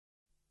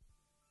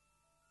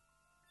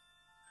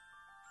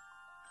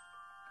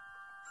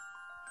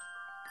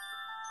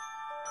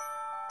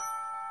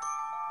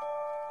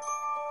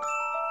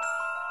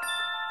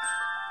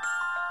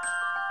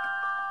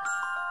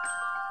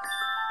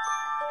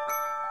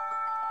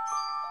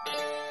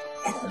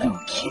Hello,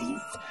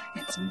 kitties.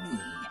 It's me,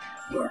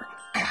 your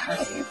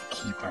Hive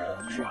Keeper,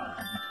 John.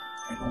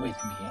 And with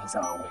me, as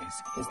always,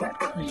 is that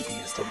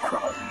creepiest of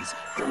crawlies,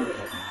 Grim.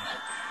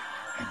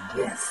 And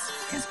this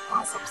is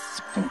Awesome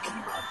Spooky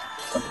Month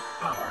from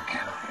our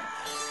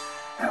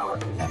Hive, our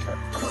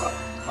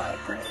ever-growing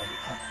library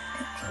of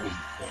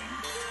everything,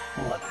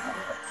 1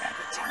 hour at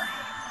a time.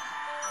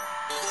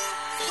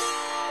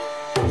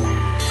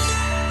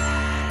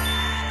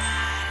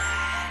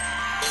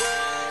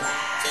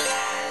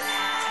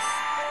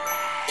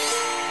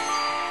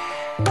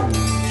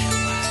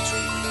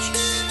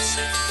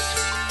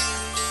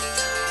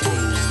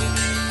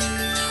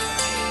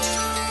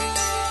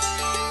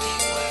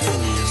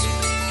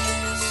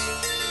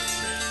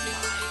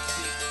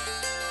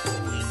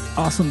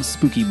 Awesome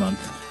Spooky Month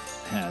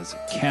has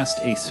cast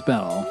a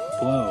spell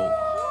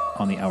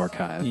on the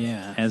archive,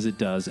 Yeah. as it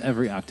does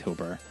every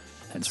October.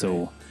 And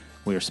so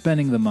we are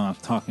spending the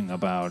month talking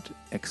about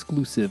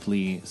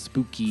exclusively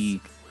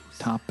spooky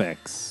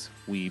topics.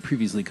 We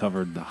previously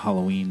covered the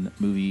Halloween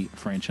movie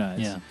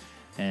franchise. Yeah.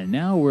 And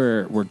now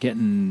we're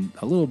getting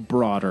a little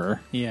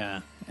broader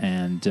Yeah.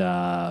 and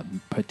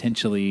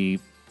potentially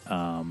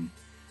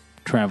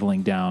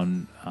traveling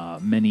down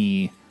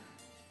many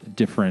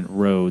different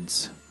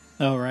roads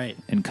Oh, right.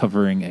 and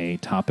covering a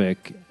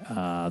topic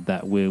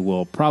that we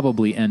will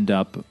probably end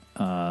up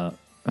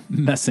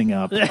messing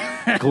up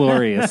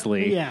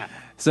gloriously. Yeah.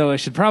 So I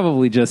should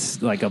probably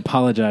just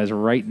apologize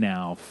right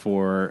now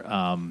for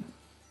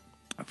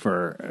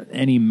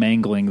any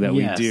mangling that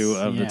Yes. we do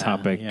of the Yeah,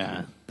 topic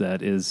yeah.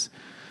 that is.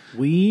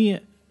 We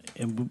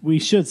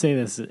should say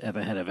this at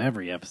the head of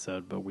every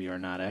episode, but we are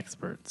not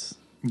experts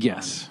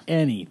Yes. on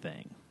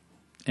anything,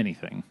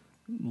 Anything.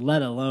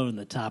 let alone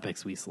the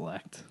topics we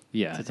select.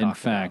 Yeah. to In talk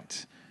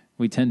fact,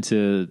 we tend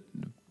to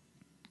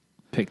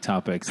pick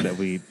topics that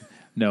we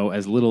know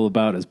as little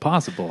about as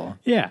possible.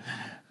 Yeah.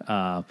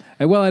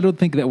 Well, I don't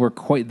think that we're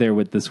quite there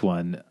with this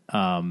one,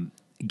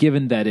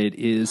 given that it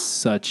is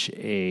such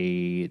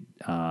a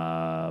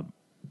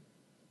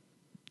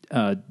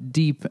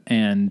deep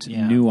and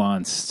Yeah.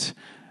 nuanced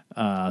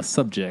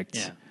subject.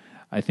 Yeah.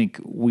 I think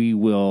we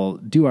will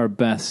do our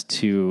best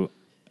to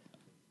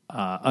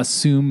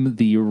assume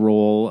the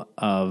role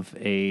of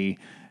an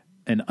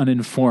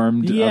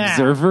uninformed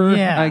observer,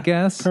 Yeah. I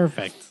guess,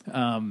 Perfect.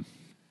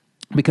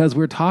 because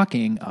we're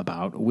talking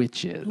about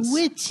witches.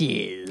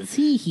 Witches.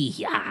 Hee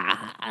hee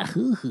ha.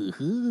 Hoo hoo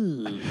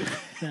hoo.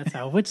 That's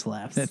how witch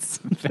laughs. That's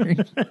very,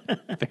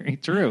 very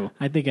true.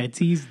 I think I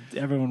teased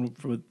everyone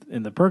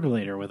in the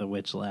percolator with a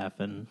witch laugh,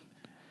 and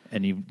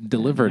And you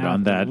delivered now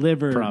on that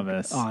delivered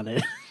promise. on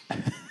it.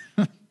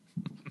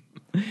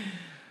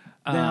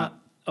 Now,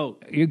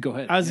 You go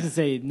ahead. I was going to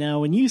say, now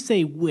when you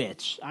say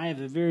witch, I have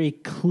a very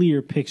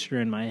clear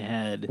picture in my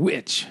head.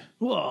 Witch.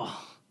 Whoa.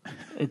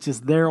 It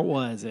just, there it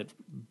was. It,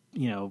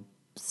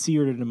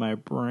 seared into my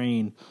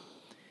brain.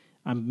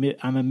 I'm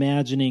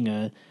imagining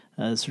a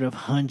sort of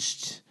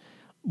hunched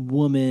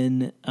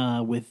woman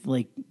with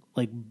like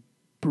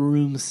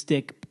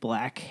broomstick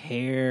black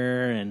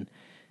hair, and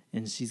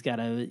she's got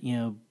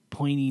a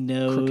pointy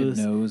nose, Crooked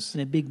nose.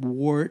 and a big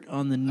wart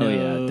on the Oh,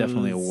 nose. yeah,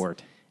 definitely a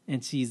wart.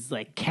 And she's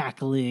like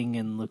cackling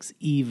and looks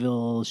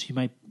evil. She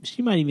might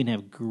even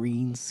have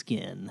green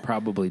skin.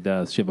 Probably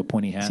does. She have a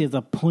pointy hat. She has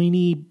a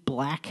pointy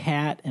black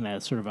hat and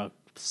a sort of a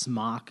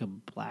smock, a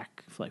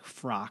black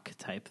frock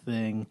type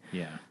thing.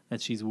 Yeah.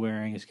 That she's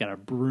wearing. She's got a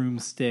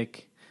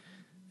broomstick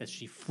that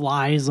she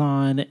flies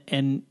on,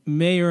 and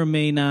may or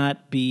may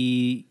not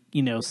be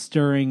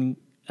stirring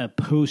a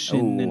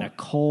potion in a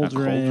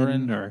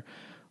cauldron,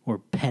 or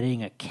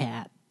petting a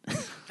cat.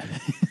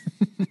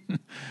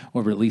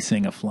 Or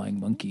releasing a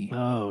flying monkey.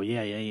 Oh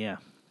yeah.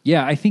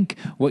 Yeah, I think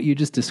what you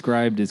just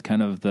described is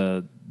kind of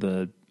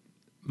the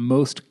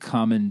most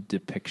common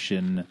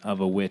depiction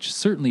of a witch,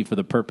 certainly for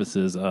the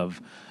purposes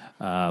of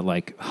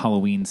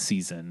Halloween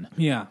season.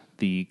 Yeah.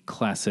 The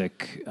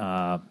classic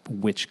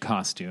witch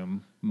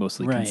costume,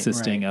 mostly Right,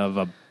 consisting right. of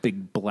a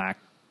big black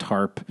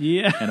tarp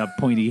Yeah. and a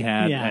pointy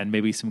hat Yeah. and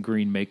maybe some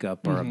green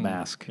makeup or a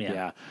mask.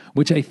 Yeah.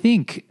 Which I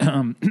think,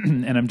 and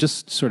I'm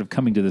just sort of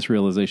coming to this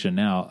realization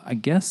now, I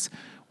guess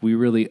we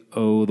really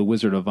owe The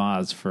Wizard of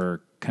Oz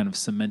for kind of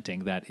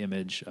cementing that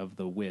image of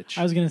the witch.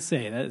 I was gonna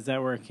say that. Is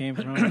that where it came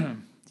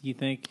from? Do you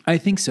think? I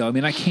think so. I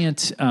mean, I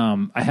can't.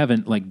 I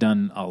haven't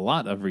done a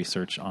lot of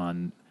research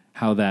on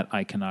how that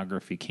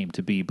iconography came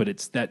to be, but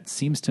that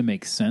seems to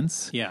make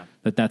sense. Yeah.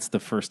 that's the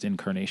first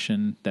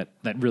incarnation that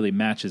really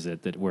matches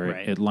it. That where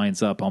Right. it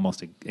lines up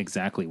almost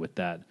exactly with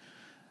that.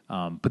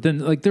 But then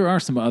there are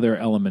some other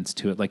elements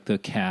to it, like the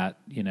cat.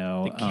 The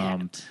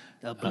cat,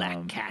 the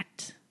black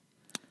cat.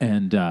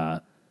 And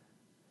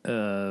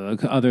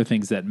other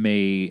things that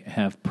may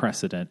have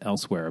precedent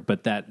elsewhere.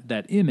 But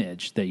that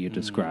image that you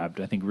described,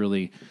 I think,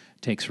 really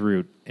takes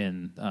root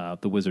in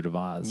The Wizard of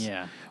Oz.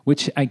 Yeah.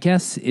 Which I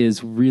guess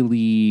is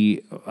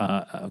really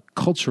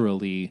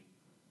culturally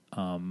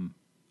one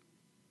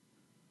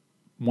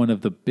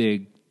of the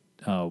big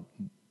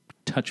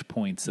touch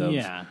points of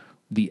Yeah.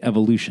 the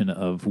evolution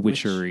of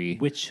witchery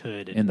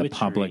Witchhood, and in the witchery.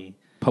 public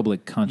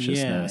public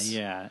consciousness.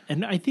 Yeah.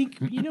 And I think,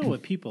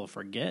 what people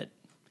forget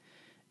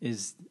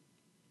is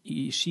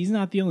she's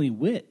not the only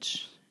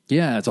witch.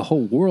 Yeah, it's a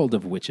whole world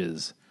of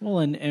witches. Well,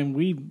 and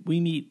we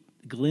meet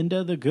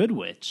Glinda the Good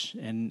Witch.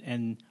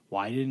 And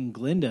why didn't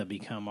Glinda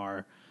become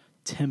our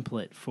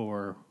template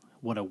for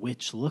what a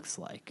witch looks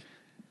like?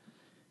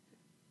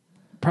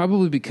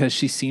 Probably because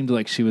she seemed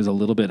like she was a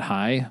little bit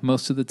high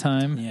most of the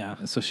time.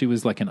 Yeah. So she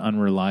was like an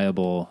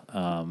unreliable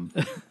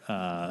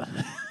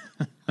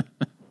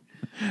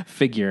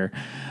figure.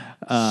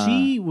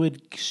 She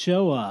would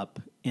show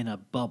up in a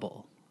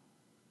bubble.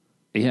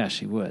 Yeah,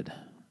 she would.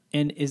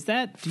 And is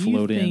that, do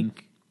Float you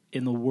think,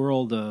 in the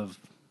world of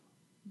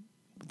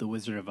The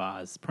Wizard of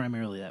Oz,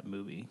 primarily that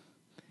movie,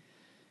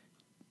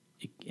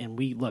 and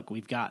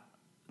we've got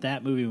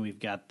that movie, and we've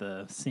got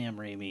the Sam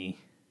Raimi,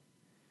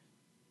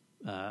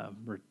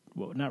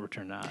 not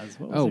Return to Oz.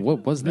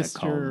 What was that Mr.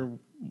 called?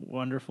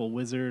 Wonderful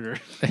Wizard, or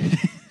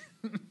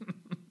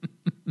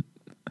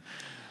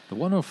The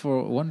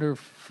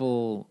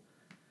wonderful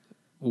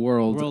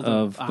world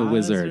of the Oz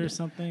Wizard or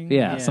something.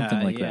 Yeah,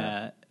 something like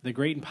that. The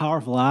Great and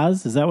Powerful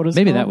Oz. Is that what it was?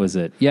 Maybe called? that was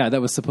it. Yeah,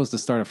 that was supposed to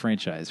start a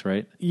franchise,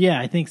 right? Yeah,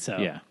 I think so.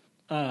 Yeah.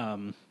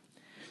 And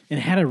it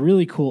had a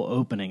really cool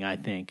opening, I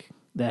think,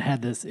 that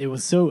had this, it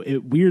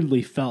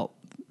weirdly felt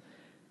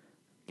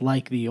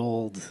like the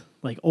old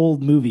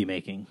movie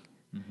making.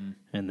 Mm-hmm.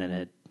 And then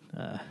it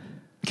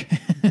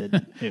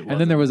and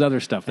then there was other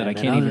stuff that I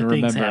can't even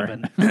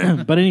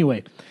remember. But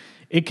anyway,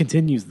 it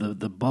continues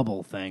the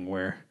bubble thing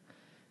where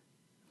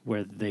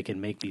they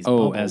can make these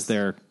bubbles as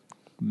their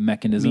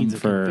mechanism means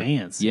of for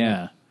conveyance.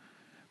 Yeah.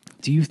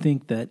 Do you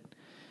think that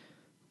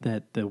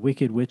the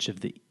Wicked Witch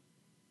of the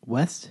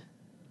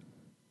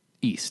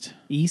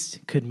East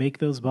could make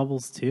those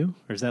bubbles too?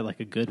 Or is that like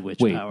a good witch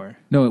power?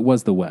 No, it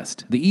was the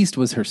West. The East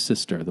was her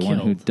sister, the one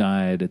who Killed.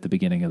 died at the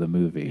beginning of the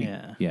movie.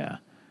 Yeah.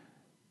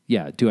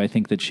 Do I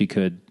think that she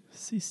could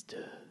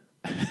Sister.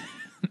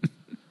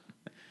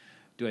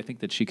 Do I think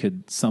that she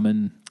could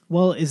summon?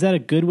 Well, is that a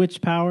good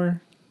witch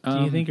power,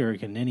 do you think? Or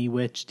can any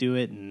witch do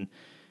it? And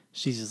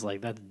she's just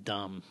like, that's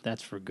dumb.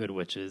 That's for good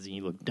witches. And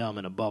you look dumb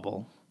in a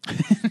bubble.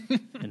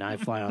 And I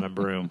fly on a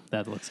broom.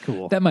 That looks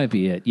cool. That might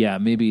be it. Yeah,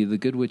 maybe the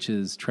good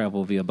witches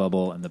travel via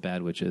bubble and the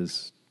bad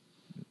witches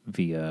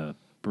via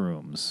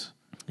brooms.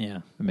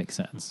 Yeah. It makes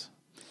sense.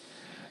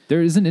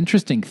 There is an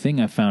interesting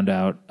thing I found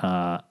out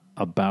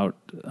about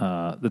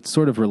that's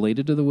sort of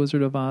related to the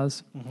Wizard of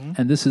Oz. Mm-hmm.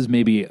 And this is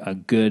maybe a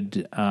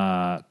good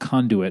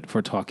conduit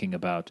for talking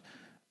about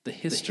the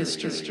history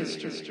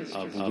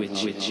of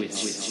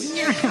witches.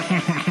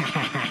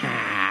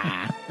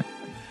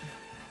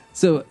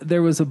 So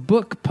there was a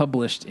book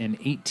published in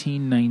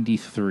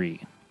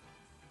 1893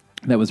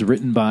 that was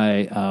written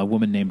by a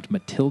woman named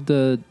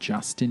Matilda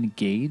Jostin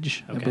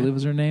Gage, I believe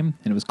was her name,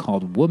 and it was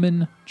called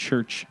Woman,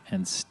 Church,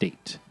 and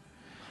State.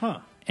 Huh.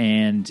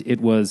 And it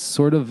was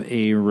sort of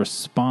a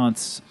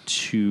response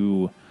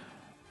to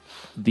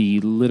the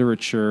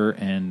literature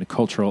and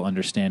cultural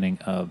understanding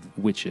of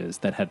witches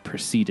that had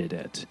preceded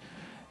it.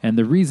 And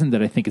the reason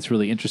that I think it's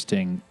really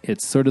interesting,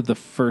 it's sort of the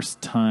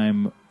first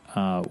time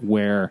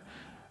where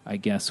I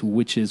guess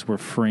witches were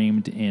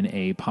framed in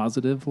a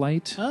positive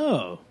light.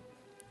 Oh.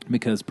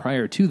 Because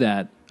prior to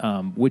that,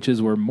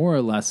 witches were more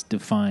or less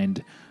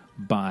defined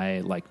by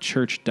like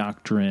church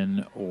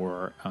doctrine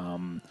or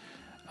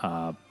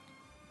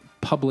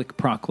public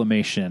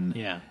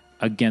proclamation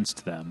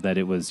against them. That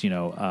it was,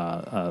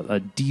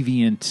 a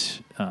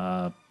deviant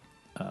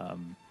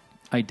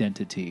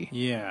identity.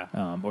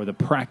 Yeah. Or the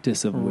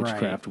practice of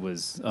witchcraft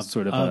was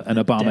sort of an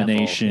the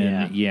abomination.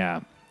 devil, Yeah.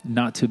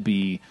 Not to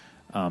be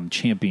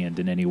championed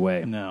in any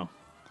way. No.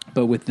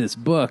 But with this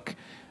book,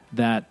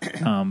 that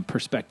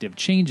perspective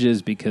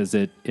changes because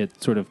it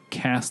sort of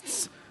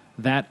casts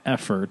that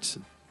effort,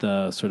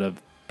 the sort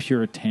of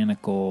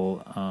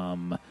puritanical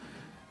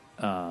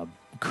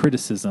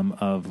criticism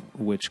of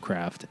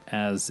witchcraft,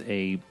 as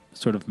a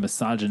sort of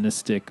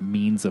misogynistic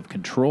means of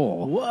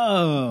control.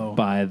 Whoa.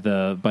 by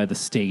the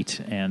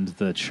state and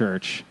the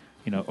church,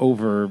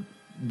 over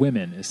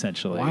women,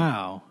 essentially.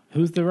 Wow.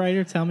 Who's the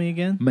writer? Tell me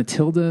again.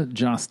 Matilda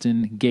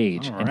Jostin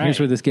Gage. All And right. here's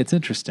where this gets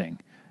interesting.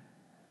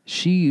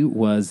 She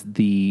was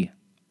the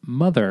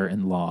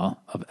mother-in-law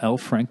of L.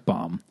 Frank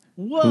Baum,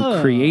 Whoa.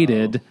 who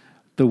created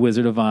the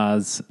Wizard of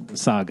Oz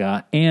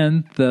saga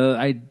and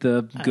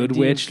the good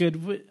witch,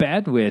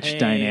 bad witch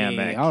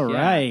dynamic. All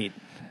right.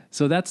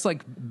 So that's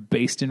like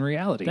based in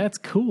reality. That's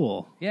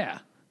cool. Yeah.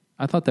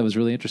 I thought that was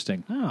really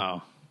interesting.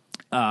 Oh.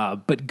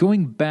 But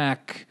going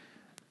back,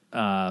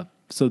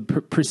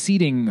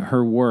 preceding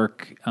her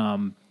work,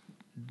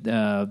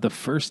 the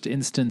first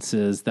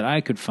instances that I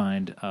could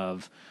find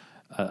of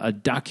a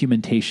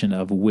documentation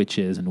of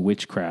witches and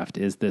witchcraft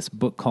is this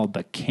book called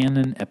the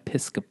Canon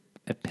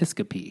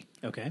Episcopi.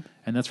 Okay.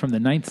 And that's from the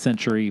 9th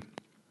century.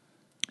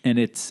 And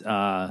it's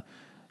the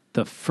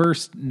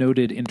first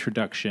noted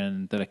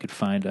introduction that I could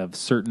find of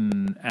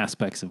certain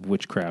aspects of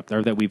witchcraft,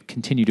 or that we've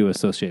continued to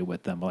associate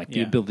with them, like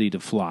the ability to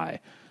fly,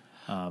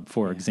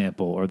 for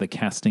example, or the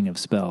casting of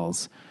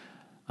spells.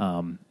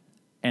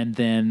 And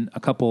then a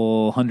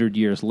couple hundred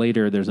years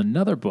later, there's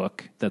another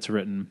book that's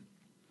written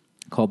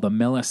called the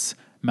Melis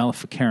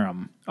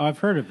Maleficarum, Oh, I've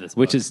heard of this.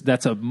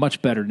 that's a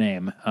much better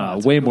name,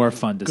 way more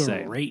fun to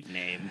say. Great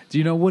name. Do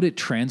you know what it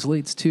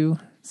translates to?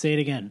 Say it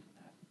again.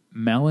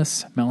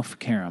 Malus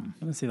Maleficarum.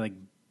 I'm gonna say like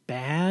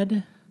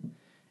bad,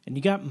 and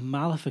you got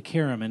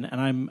Maleficarum, and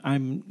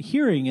I'm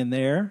hearing in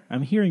there.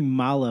 I'm hearing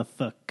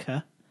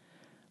Malefica,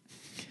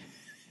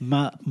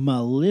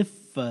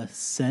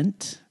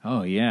 Maleficent.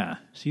 Oh yeah,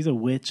 She's a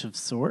witch of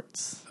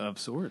sorts. of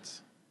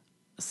sorts.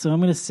 So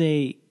I'm gonna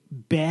say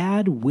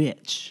bad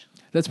witch.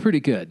 That's pretty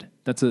good.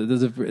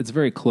 It's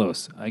very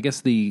close. I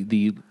guess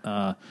the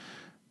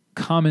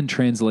common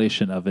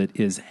translation of it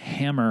is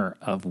Hammer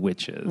of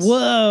Witches.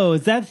 Whoa,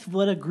 is that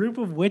what a group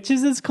of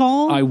witches is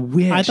called? I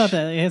wish. I thought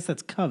that. I guess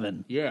that's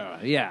coven.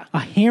 Yeah. A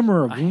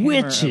hammer of Hammer of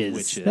witches.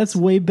 Witches. That's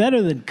way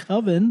better than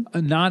coven.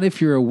 Not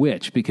if you're a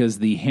witch, because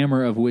the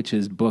Hammer of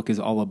Witches book is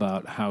all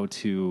about how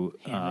to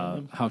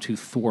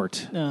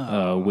thwart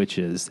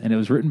witches, and it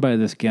was written by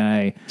this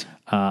guy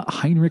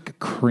Heinrich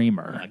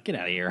Kramer. Get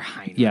out of here,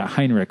 Heinrich. Yeah,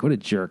 Heinrich. What a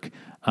jerk.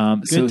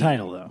 Good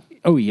title though.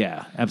 Oh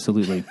yeah,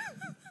 absolutely.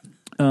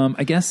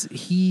 I guess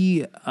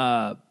he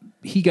got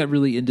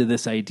really into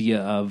this idea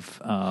of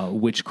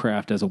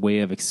witchcraft as a way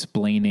of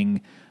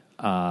explaining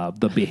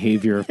the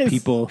behavior of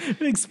people.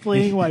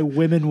 Explaining why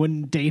women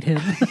wouldn't date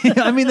him.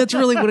 I mean, that's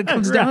really what it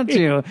comes down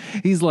to.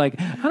 He's like,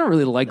 I don't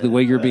really like the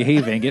way you're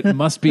behaving. It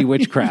must be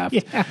witchcraft,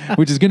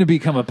 which is going to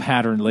become a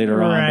pattern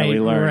later on that we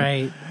learn.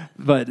 Right.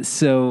 But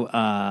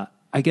so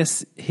I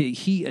guess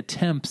he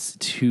attempts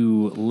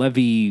to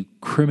levy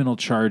criminal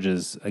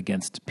charges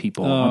against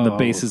people on the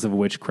basis of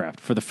witchcraft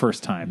for the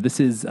first time.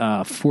 This is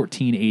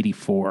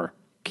 1484.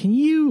 Can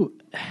you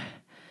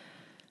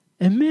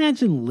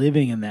imagine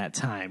living in that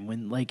time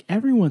when like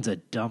everyone's a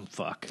dumb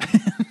fuck?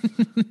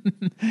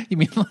 You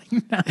mean like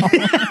now?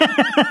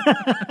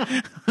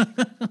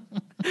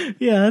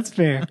 Yeah, that's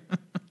fair.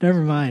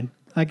 Never mind.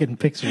 I can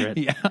picture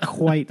it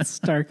quite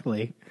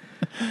starkly.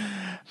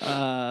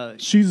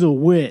 She's a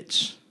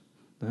witch.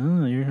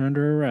 Oh, you're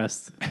under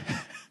arrest.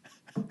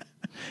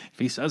 If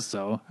he says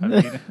so, I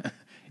mean,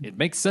 it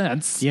makes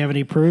sense. Do you have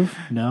any proof?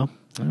 No.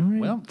 All right.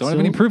 Well, don't have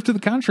any proof to the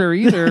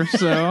contrary either,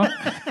 so...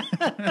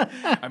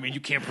 I mean, you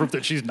can't prove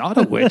that she's not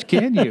a witch,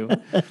 can you?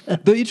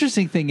 The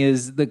interesting thing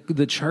is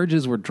the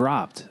charges were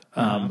dropped.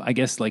 I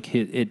guess like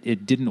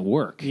it didn't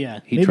work.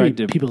 Yeah. He Maybe tried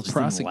to people just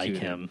prosecute didn't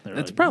like him.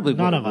 That's Like, probably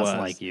none what of it us was.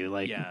 like you.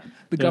 Like,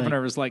 The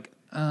governor was like,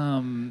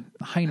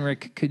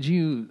 Heinrich, could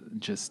you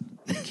just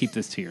keep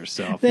this to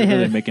yourself? You're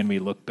really making me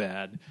look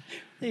bad.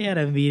 They had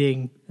a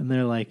meeting and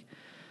they're like,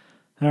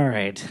 all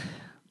right,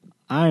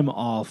 I'm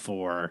all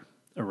for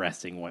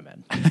arresting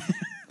women.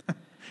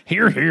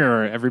 Here,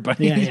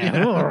 everybody.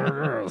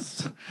 Yeah.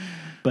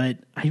 But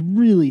I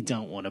really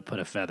don't want to put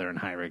a feather in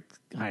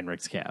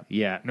Heinrich's cap.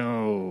 Yeah,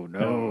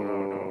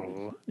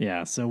 no.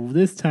 Yeah, so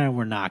this time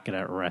we're not going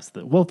to arrest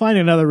them. We'll find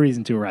another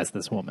reason to arrest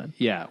this woman.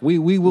 Yeah, we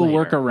will Later.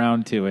 work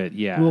around to it.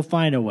 Yeah, We'll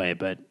find a way,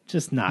 but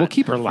just not. we'll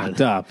keep her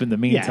locked up in the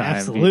meantime. Yeah,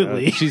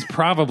 absolutely. She's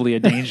probably a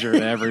danger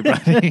to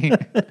everybody.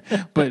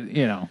 But,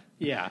 Yeah.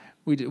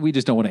 we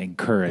just don't want to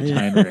encourage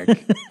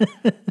Heinrich.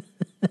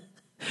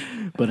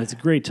 But it's a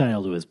great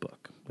title to his book.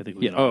 I think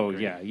we can all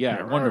agree.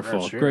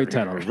 Wonderful. Great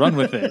title. Run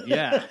with it.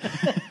 Yeah.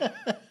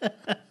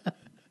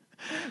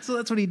 So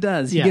that's what he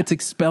does. Yeah. He gets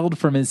expelled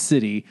from his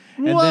city,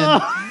 and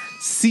then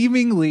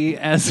seemingly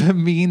as a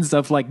means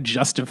of like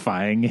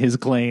justifying his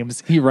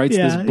claims, he writes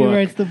this book. He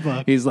writes the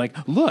book. He's like,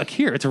 look,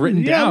 here, it's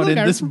written Yeah, down look,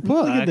 in this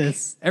book. look at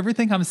this.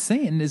 Everything I'm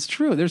saying is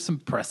true. There's some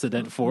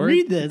precedent for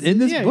Read it this. in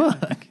this Yeah,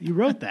 book. You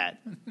wrote that.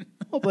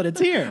 Oh, but it's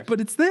here.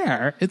 But it's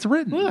there. It's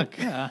written. Look.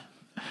 Yeah.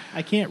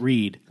 I can't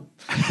read.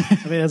 I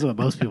mean, that's what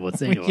most people would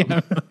say to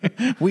him.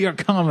 We are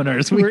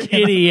commoners. We're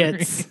cannot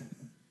idiots. read.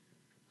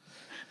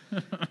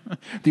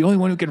 The only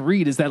one who can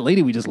read is that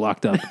lady we just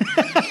locked up.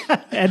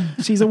 And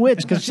she's a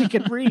witch because she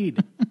can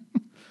read.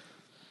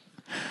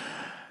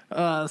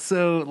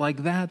 So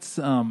like that's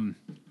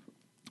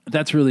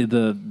really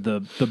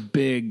the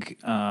big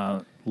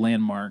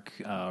landmark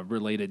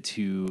related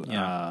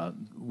to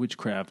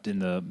witchcraft in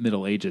the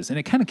Middle Ages, and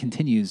it kind of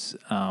continues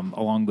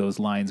along those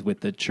lines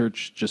with the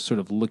church just sort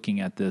of looking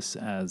at this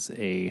as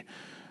a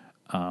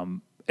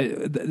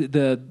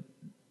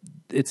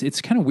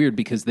it's kind of weird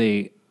because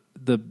the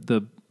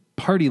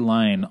party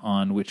line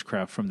on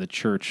witchcraft from the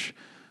church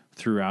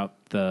throughout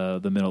the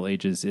Middle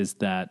Ages is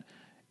that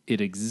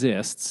it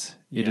exists.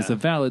 It is a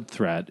valid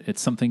threat.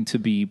 It's something to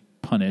be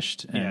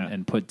punished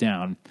and put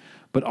down.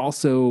 But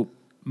also,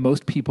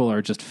 most people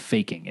are just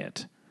faking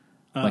it.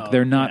 Like,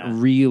 they're not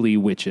really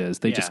witches.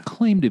 They just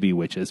claim to be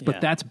witches. But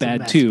that's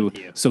bad, too,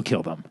 so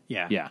kill them.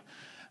 Yeah.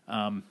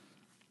 And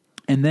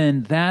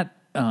then that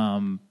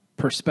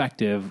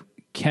perspective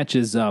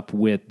catches up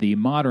with the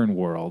modern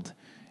world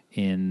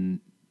in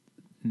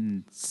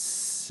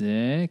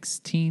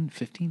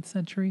 15th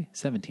century?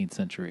 17th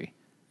century.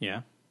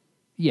 Yeah.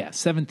 Yeah,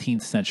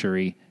 17th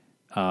century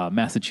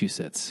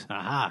Massachusetts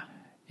Aha.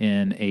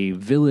 in a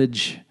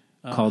village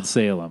called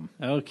Salem.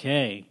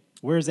 Okay.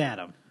 Where's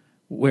Adam?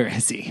 Where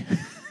is he?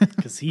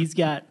 Because he's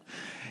got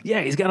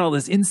Yeah, he's got all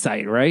this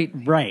insight, right?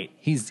 right.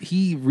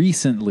 He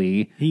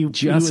recently He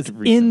just was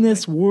recently. in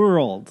this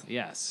world,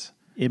 Yes.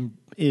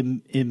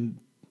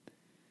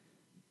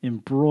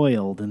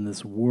 embroiled in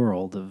this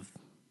world of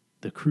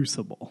the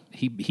Crucible.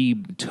 He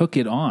took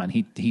it on.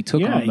 He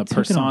took Yeah, on he the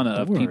took it on persona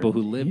of board. people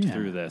who lived Yeah.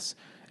 through this.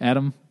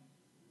 Adam,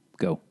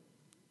 go.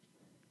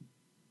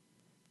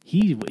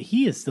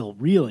 He is still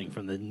reeling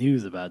from the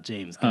news about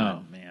James Oh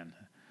Gunn. man.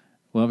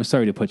 Well, I'm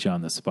sorry to put you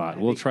on the spot.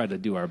 We'll try to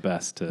do our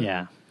best to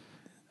Yeah.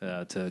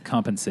 to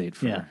compensate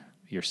for Yeah.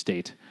 your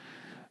state.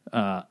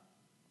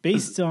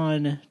 Based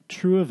on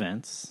true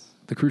events,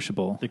 The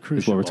Crucible, The is what we're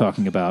Crucible.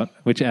 talking about,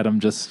 which Adam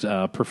just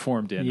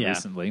performed in Yeah.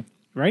 recently.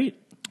 right?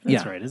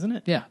 That's Yeah. right, isn't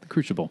it? Yeah, The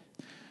Crucible.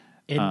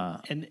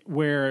 And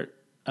where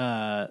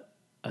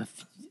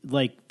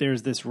like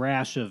there's this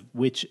rash of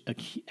witch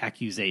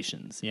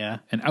accusations, yeah?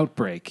 An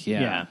outbreak,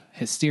 Yeah.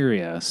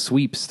 hysteria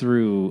sweeps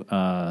through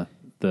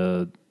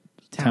the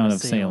town of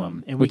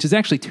Salem, And which is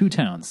actually two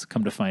towns,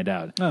 come to find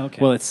out. Oh, okay.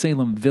 Well, it's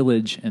Salem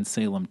Village and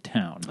Salem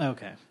Town.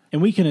 Okay.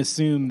 And we can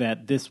assume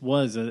that this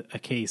was a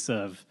case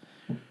of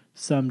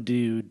some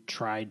dude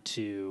tried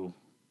to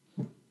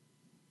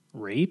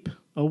rape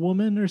a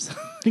woman or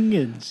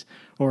something,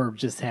 or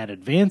just had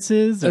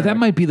advances. Or, That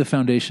might be the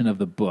foundation of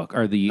the book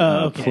or the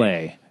okay.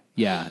 play.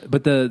 Yeah,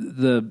 but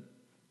the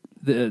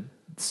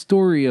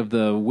story of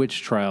the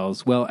witch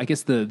trials. Well, I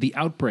guess the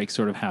outbreak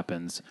sort of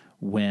happens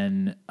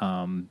when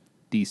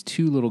these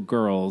two little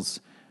girls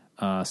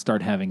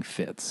start having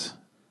fits,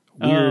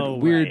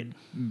 weird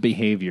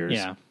behaviors.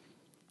 Yeah.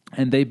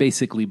 And they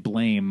basically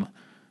blame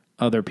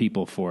other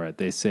people for it.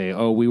 They say,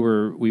 "Oh, we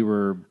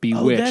were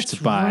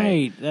bewitched by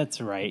right. That's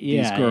right.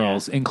 Yeah, these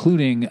girls,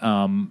 including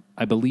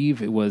I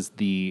believe it was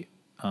the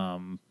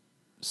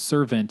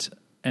servant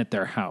at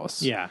their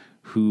house. Yeah.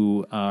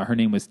 Who her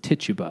name was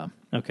Tituba,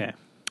 Yeah. Okay.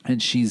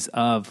 and she's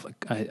of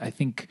I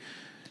think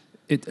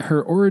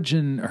her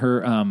origin,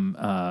 her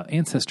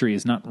ancestry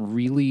is not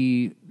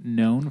really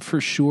known for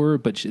sure,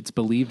 but it's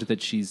believed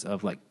that she's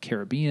of like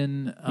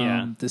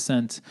Caribbean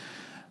descent.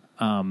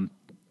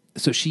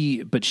 So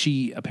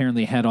she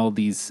apparently had all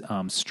these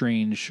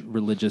strange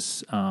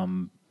religious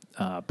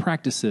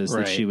practices that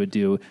Right. she would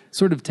do,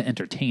 sort of to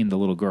entertain the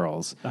little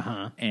girls.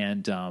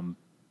 And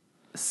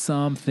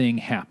something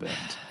happened,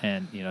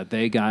 and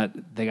they got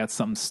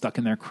something stuck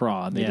in their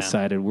craw, and they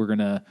decided we're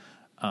gonna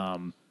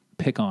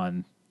pick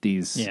on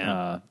these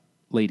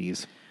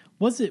ladies.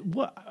 Was it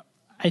what?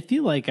 I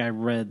feel like I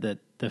read that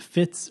the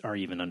fits are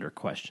even under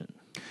question.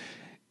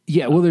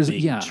 Yeah, well, there's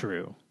Being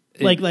true.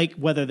 Like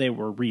whether they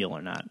were real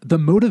or not. The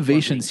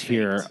motivations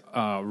here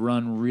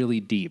run really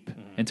deep,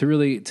 and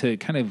to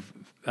kind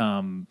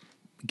of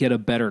get a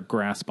better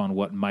grasp on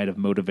what might have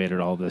motivated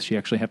all this, you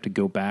actually have to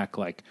go back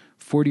like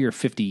 40 or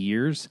 50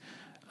 years.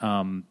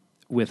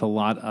 With a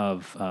lot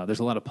of there's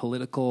a lot of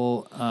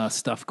political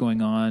stuff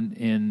going on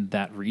in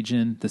that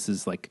region. This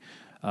is like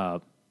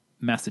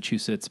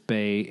Massachusetts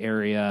Bay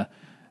Area,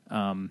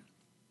 and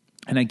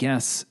I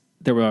guess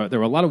there were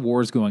a lot of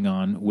wars going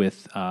on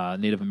with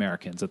Native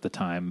Americans at the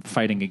time,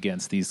 fighting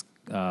against these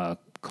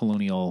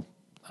colonial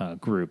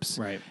groups.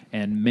 Right.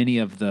 And many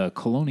of the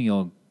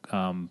colonial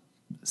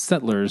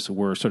settlers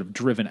were sort of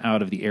driven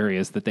out of the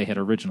areas that they had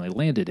originally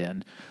landed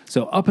in.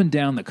 So up and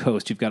down the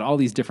coast, you've got all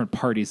these different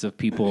parties of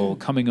people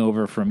coming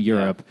over from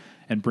Europe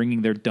and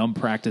bringing their dumb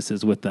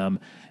practices with them.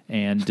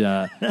 And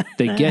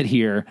they get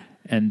here,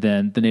 and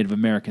then the Native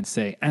Americans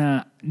say,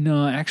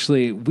 no,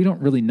 actually, we don't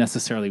really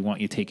necessarily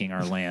want you taking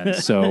our land,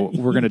 so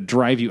we're going to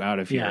drive you out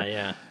of here.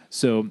 Yeah.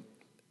 So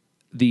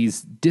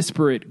these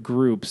disparate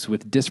groups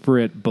with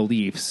disparate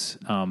beliefs,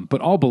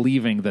 but all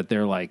believing that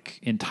they're like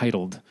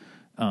entitled,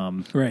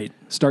 Right.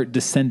 start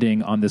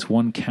descending on this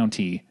one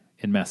county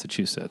in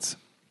Massachusetts.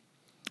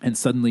 And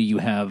suddenly you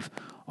have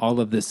all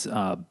of this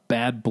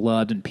bad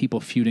blood and people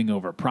feuding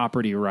over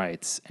property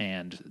rights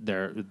and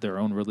their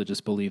own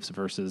religious beliefs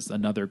versus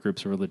another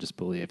group's religious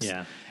beliefs.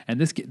 Yeah. And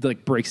this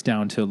like breaks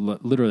down to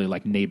literally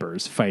like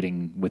neighbors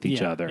fighting with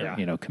each other,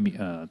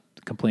 Yeah.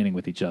 complaining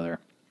with each other.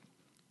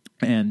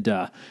 And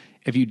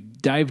if you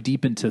dive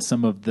deep into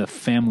some of the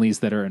families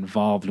that are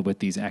involved with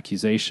these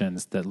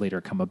accusations that later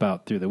come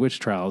about through the witch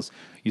trials,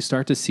 you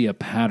start to see a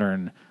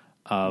pattern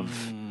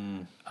of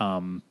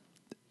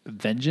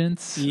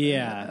vengeance.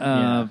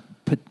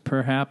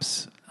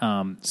 Perhaps.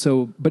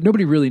 But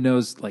nobody really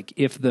knows, like,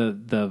 if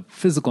the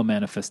physical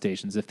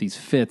manifestations, if these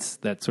fits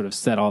that sort of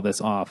set all this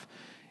off,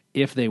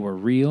 if they were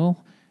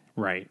real,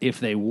 Right. if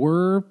they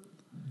were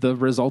the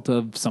result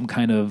of some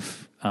kind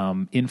of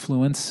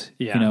influence,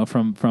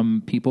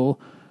 from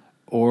people,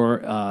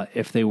 or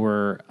if they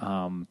were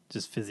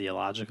Just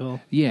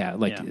physiological.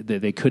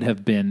 they could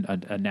have been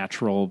a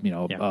natural,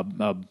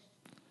 a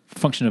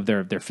function of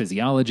their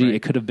physiology. Right.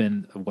 It could have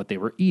been what they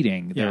were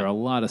eating. Yeah. There are a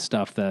lot of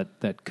stuff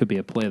that could be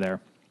at play there.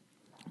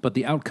 But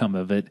the outcome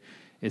of it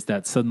is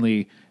that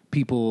suddenly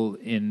people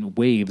in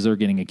waves are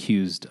getting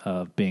accused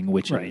of being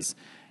witches,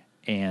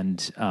 Right.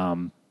 and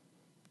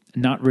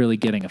not really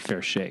getting a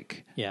fair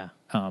shake. Yeah.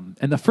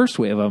 And the first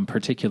wave in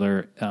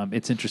particular,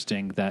 it's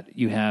interesting that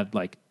you had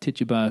like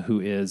Tituba, who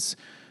is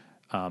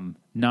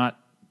not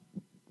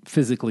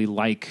physically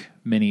like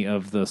many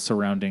of the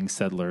surrounding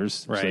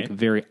settlers. Right. She's like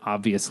very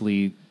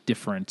obviously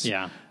different.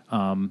 Yeah.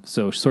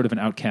 So sort of an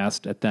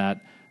outcast at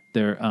that.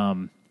 There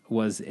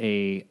was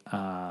a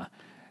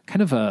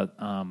kind of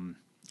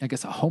I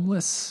guess a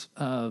homeless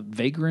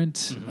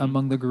vagrant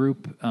among the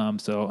group.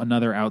 So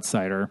another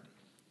outsider.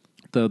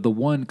 The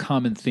one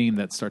common theme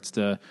that starts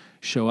to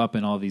show up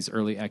in all these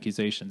early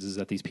accusations is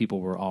that these people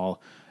were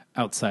all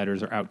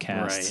outsiders or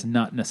outcasts, Right.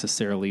 not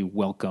necessarily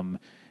welcome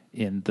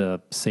in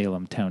the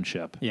Salem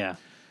township. Yeah.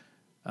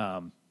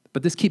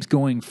 But this keeps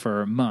going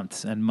for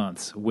months and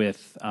months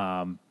with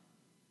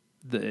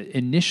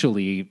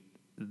initially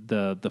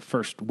the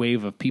first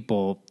wave of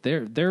people.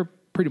 They're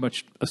pretty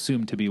much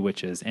assumed to be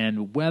witches,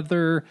 and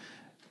whether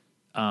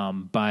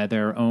by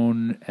their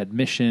own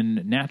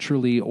admission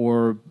naturally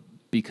or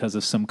because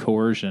of some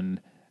coercion,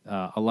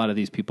 a lot of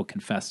these people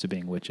confess to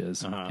being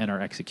witches and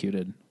are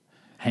executed,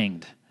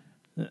 hanged.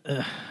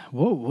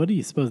 What do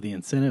you suppose the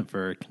incentive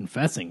for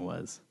confessing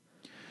was?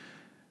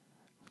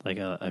 Like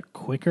a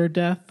quicker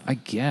death? I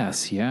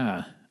guess,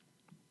 yeah.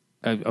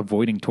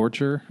 Avoiding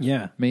torture,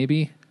 Yeah.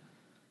 maybe.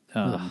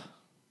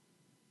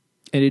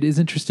 And it is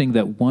interesting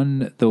that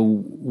the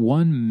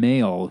one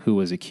male who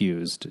was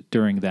accused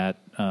during that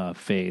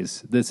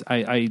phase.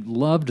 I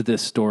loved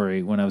this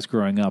story when I was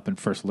growing up and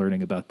first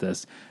learning about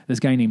this. This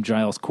guy named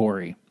Giles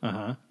Corey.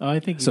 Oh, I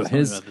think So about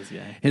this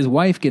guy. his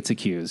wife gets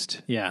accused.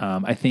 Yeah.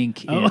 I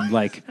think in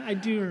like I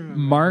do remember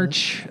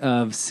March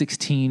of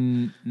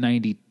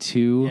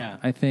 1692. Yeah.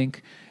 I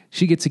think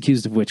she gets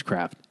accused of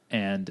witchcraft,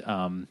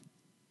 and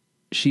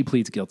she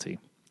pleads guilty.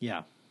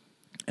 Yeah.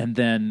 And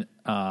then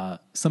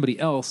somebody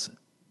else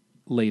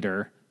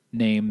later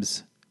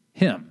names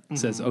him,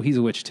 says, "Oh, he's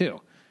a witch too."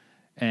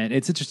 And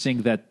it's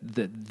interesting that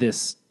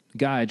this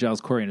guy, Giles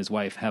Corey, and his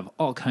wife have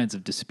all kinds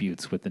of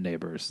disputes with the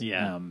neighbors.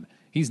 Yeah.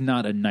 He's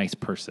not a nice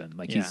person.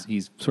 Like Yeah.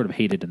 he's sort of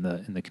hated in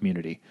the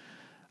community.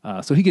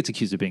 So he gets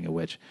accused of being a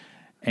witch,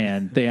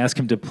 and they ask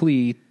him to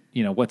plead.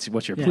 What's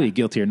your plea, Yeah.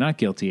 guilty or not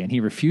guilty? And he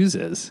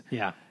refuses.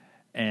 Yeah.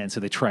 And so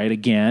they try it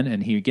again,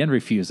 and he again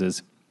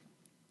refuses.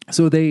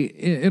 So they,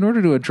 in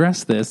order to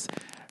address this,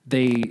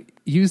 they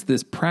use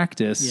this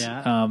practice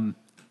Yeah.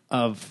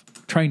 of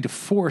trying to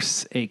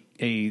force a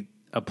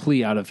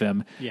plea out of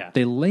him. Yeah.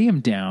 They lay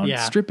him down,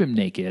 Yeah. strip him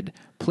naked,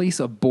 place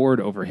a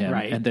board over him,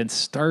 Right. and then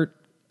start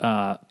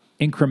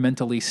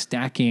incrementally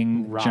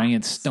stacking Rocks.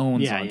 giant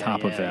stones Yeah, on yeah,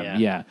 top of yeah,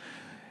 him. yeah.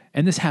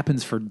 And this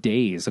happens for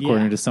days,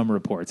 according Yeah. to some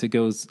reports. It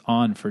goes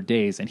on for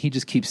days, and he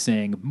just keeps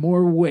saying,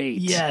 "More weight,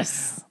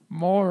 Yes.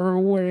 more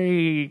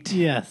weight."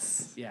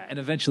 Yes. Yeah, and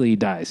eventually he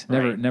dies.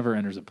 Right. Never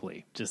enters a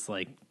plea Just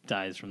like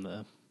dies from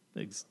the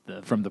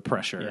from the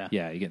pressure. Yeah.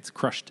 Yeah, he gets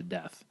crushed to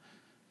death.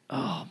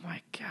 Oh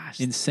my gosh.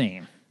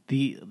 Insane.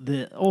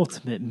 The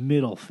ultimate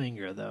middle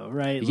finger though,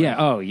 right? Yeah.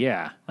 Oh,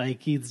 yeah.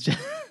 Like he's just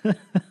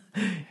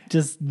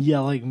just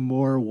yelling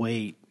more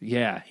weight.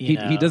 Yeah. You He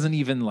know. doesn't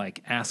even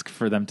like ask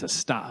for them to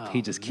stop.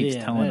 He just keeps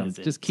man, telling that them, is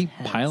just keep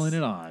intense. piling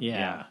it on.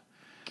 Yeah.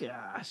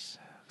 Gosh.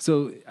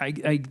 So I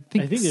think I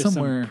think there's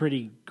somewhere. some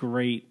pretty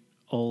great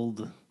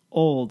old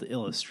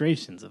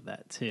illustrations of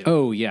that too.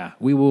 Oh, yeah.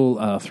 We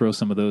will throw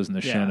some of those in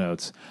the show Yeah.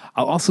 notes.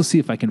 I'll also see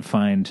if I can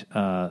find.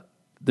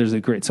 There's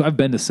a great. So I've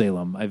been to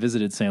Salem. I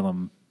visited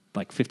Salem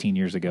like 15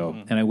 years ago,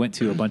 and I went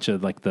to a bunch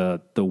of like the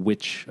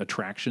witch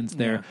attractions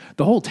there. Yeah.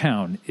 The whole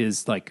town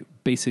is like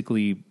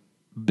basically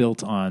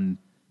built on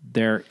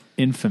their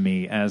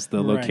infamy as the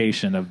Right.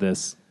 location of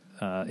this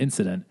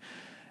incident,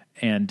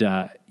 and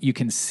you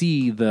can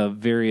see the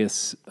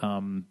various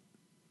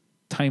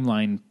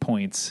timeline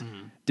points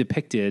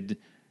depicted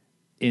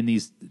in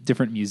these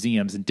different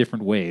museums in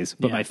different ways.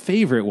 But Yeah. my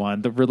favorite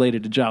one, that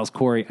related to Giles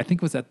Corey, I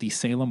think was at the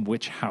Salem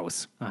Witch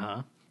House.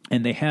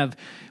 And they have,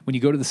 when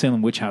you go to the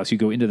Salem Witch House, you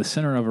go into the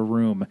center of a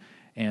room,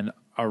 and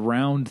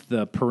around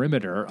the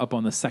perimeter, up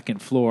on the second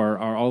floor,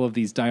 are all of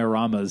these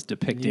dioramas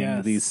depicting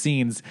Yes. these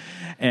scenes.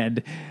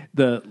 And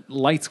the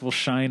lights will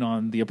shine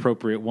on the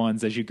appropriate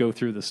ones as you go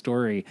through the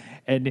story.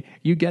 And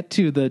you get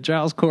to the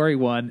Giles Corey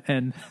one,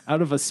 and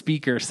out of a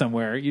speaker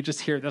somewhere, you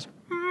just hear this,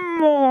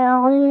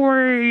 "More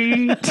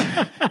weight."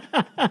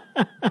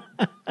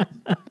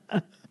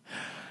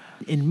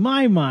 In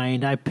my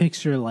mind, I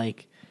picture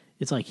like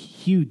it's like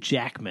Hugh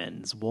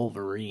Jackman's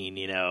Wolverine,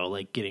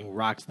 like getting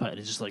rocks put.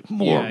 It's just like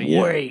more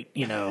Yeah. weight,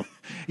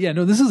 Yeah,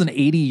 no, this is an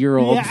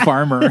 80-year-old Yeah.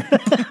 farmer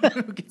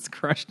who gets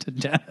crushed to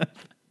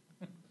death.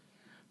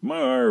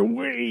 more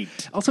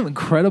weight. Also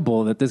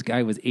incredible that this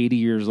guy was 80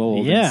 years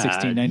old in Yeah,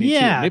 1692.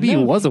 yeah, Maybe he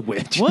no- was a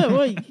witch.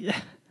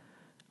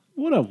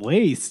 What a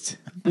waste!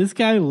 This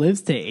guy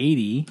lives to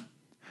 80.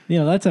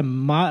 That's at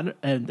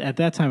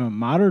that time a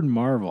modern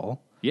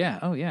marvel. Yeah,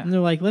 oh yeah. And they're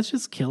like, let's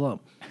just kill him.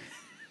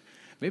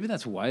 Maybe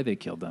that's why they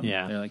killed him.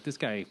 Yeah. They're like, this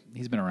guy,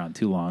 he's been around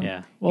too long. Yeah.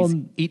 He's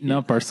Well, eating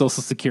up our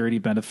Social Security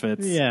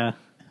benefits. Yeah,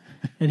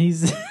 and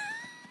he's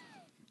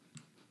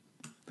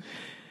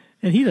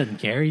and he doesn't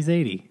care. He's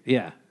 80.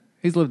 Yeah.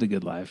 He's lived a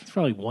good life. He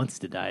probably wants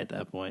to die at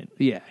that point.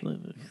 Yeah.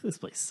 This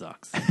place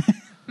sucks.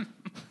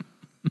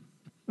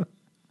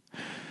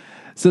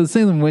 So the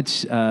Salem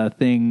witch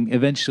thing,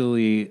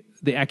 eventually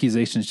the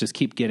accusations just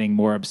keep getting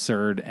more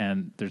absurd,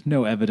 and there's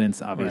no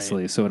evidence,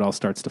 obviously, so it all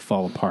starts to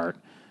fall apart.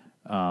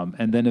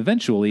 And then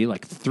eventually,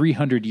 like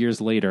 300 years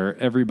later,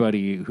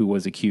 everybody who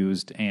was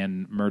accused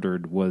and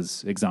murdered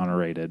was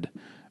exonerated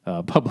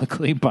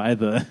publicly by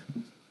the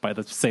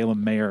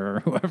Salem mayor or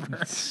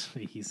whoever.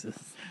 Jesus.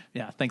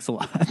 Yeah, thanks a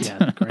lot.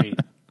 Yeah, great.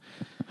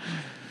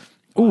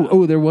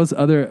 Oh, there was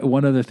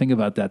one other thing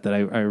about that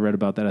I read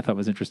about that I thought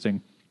was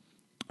interesting.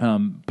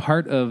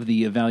 Part of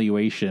the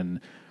evaluation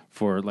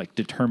for like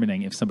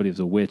determining if somebody was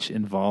a witch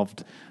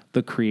involved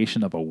the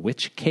creation of a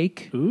witch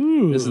cake.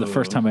 Ooh. This is the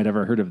first time I'd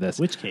ever heard of this.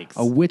 Witch cakes.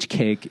 A witch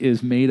cake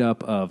is made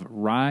up of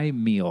rye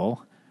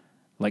meal,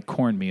 like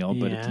cornmeal,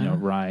 but it's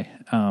rye,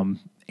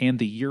 and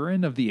the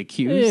urine of the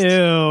accused.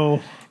 Ew.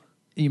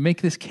 You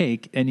make this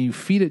cake and you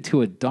feed it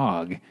to a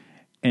dog,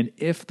 and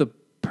if the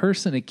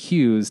person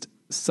accused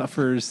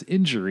suffers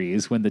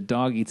injuries when the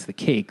dog eats the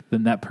cake,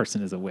 then that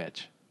person is a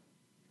witch.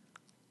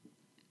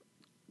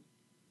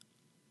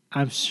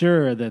 I'm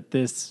sure that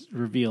this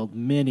revealed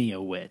many a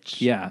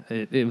witch. Yeah,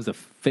 it was a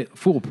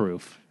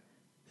foolproof.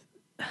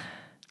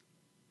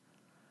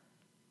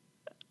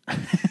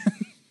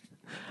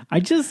 I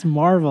just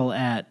marvel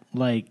at,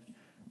 like,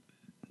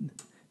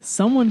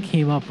 someone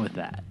came up with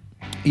that.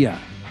 Yeah.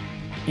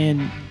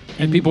 And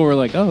people were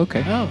like, oh,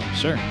 okay. Oh,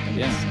 Sure. that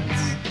Yeah. makes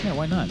sense. Yeah,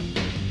 why not?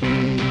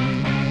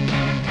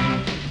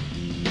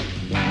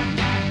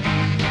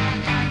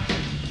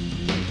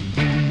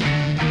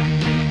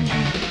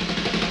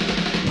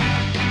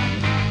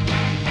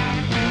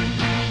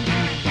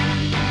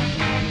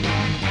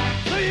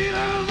 See,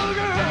 there's a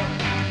girl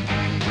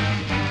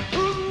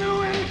who's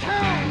new in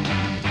town.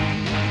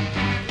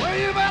 Well,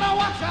 you better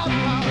watch out,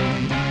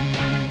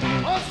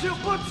 pal, or she'll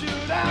put you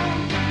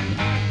down.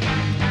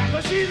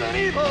 'Cause she's an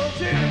evil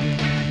chick.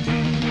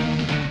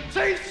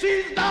 Say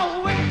she's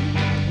the witch.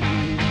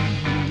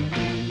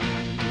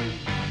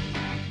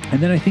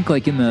 And then I think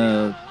like in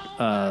the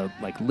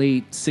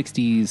late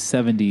 60s,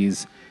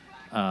 70s,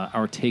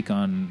 our take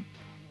on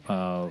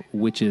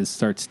witches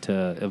starts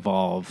to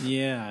evolve.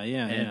 Yeah,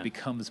 And it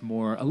becomes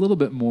a little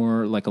bit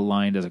more like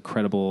aligned as a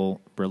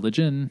credible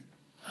religion.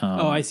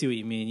 Oh, I see what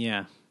you mean.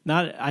 Yeah,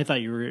 I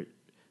thought you were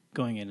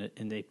going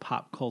in a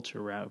pop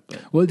culture route,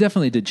 but Well, it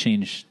definitely did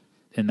change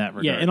in that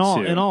regard. yeah,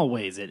 too. in all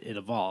ways it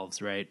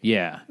evolves, right?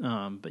 Yeah.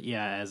 But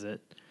yeah,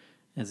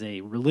 as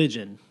a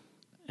religion,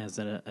 as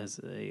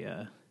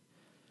a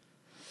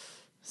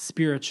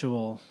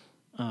spiritual,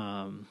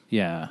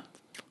 Yeah.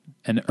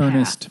 An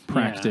earnest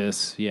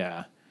practice.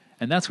 Yeah.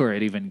 And that's where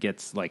it even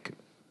gets like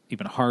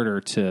even harder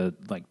to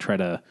like try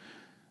to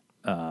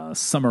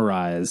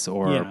summarize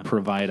or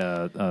provide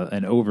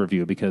an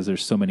overview because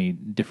there's so many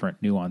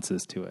different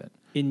nuances to it.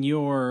 In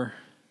your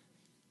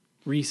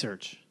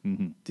research,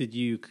 did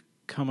you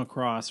come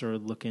across or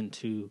look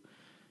into,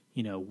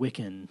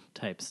 Wiccan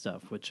type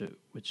stuff, which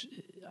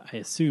I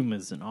assume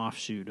is an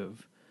offshoot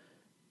of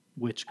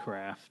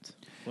witchcraft?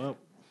 Well,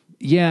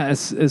 Yeah,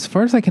 as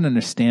far as I can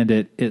understand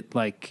it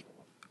like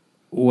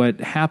what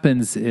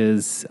happens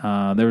is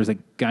there was a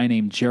guy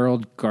named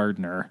Gerald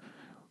Gardner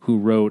who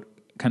wrote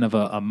kind of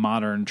a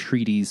modern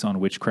treatise on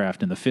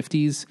witchcraft in the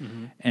 50s,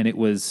 and it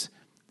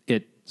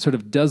sort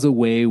of does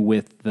away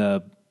with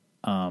the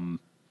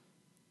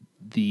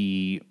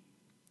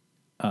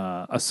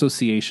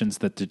associations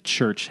that the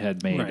church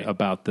had made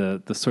about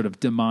the sort of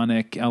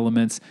demonic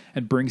elements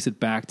and brings it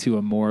back to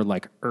a more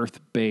like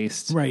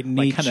earth-based, Right,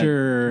 like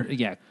nature.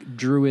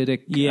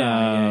 druidic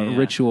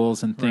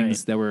rituals and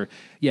things that were,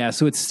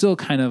 so it's still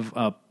kind of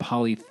a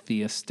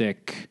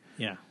polytheistic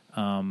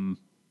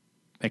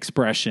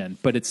expression,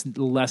 but it's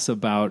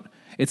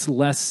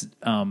less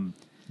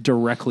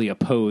directly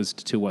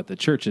opposed to what the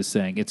church is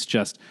saying. It's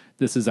just,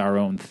 this is our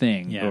own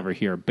thing over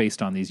here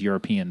based on these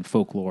European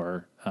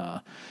folklore.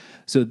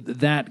 So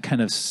that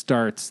kind of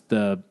starts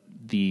the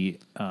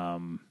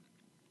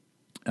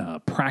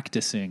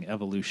practicing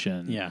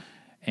evolution,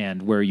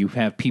 and where you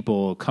have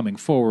people coming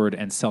forward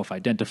and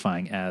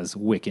self-identifying as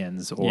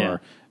Wiccans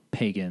or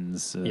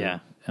pagans.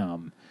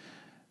 Well,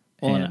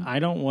 and I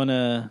don't want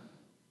to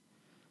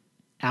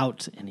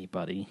out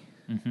anybody,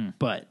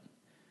 but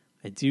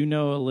I do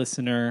know a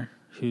listener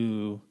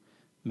who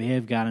may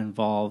have got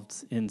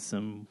involved in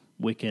some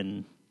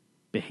Wiccan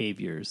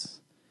behaviors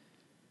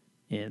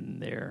in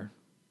their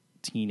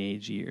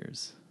teenage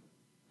years.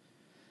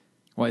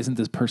 Why isn't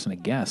this person a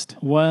guest?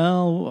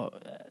 Well,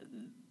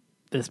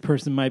 this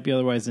person might be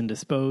otherwise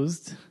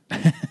indisposed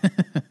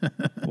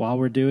while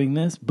we're doing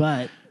this,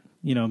 but,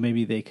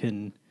 maybe they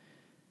can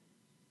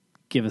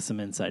give us some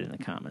insight in the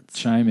comments.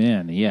 Chime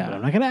in, But yeah.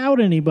 I'm not going to out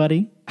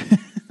anybody.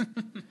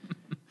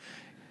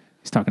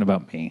 He's talking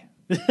about me.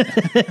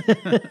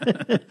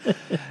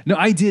 No,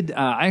 I did.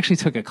 I actually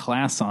took a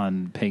class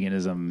on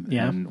paganism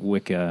and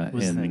Wicca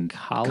Was it in in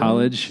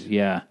college.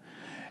 Yeah.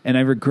 And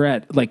I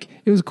regret,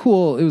 it was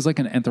cool. It was like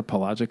an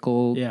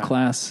anthropological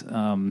class.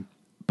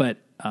 But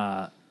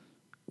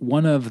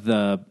one of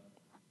the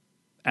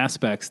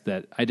aspects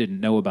that I didn't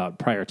know about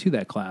prior to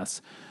that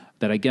class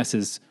that I guess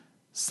is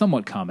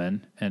somewhat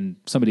common, and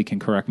somebody can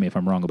correct me if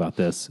I'm wrong about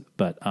this,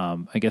 but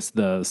I guess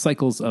the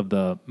cycles of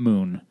the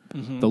moon,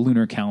 the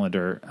lunar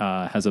calendar,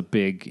 has a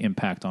big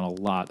impact on a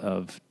lot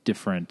of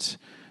different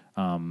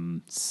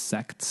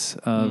sects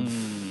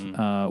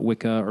of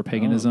Wicca or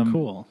paganism. Oh,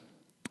 cool.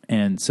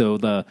 And so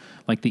the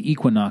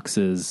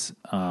equinoxes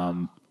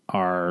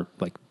are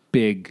like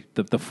big,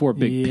 the four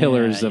big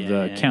pillars of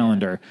the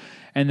calendar.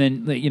 And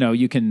then,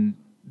 you can,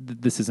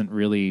 this isn't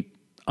really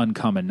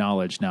uncommon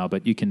knowledge now,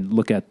 but you can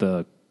look at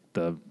the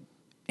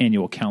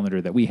annual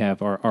calendar that we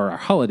have, or our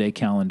holiday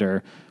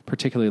calendar,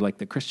 particularly like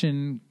the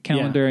Christian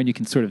calendar, and you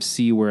can sort of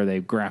see where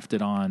they've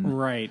grafted on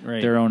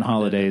their own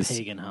holidays, the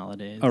pagan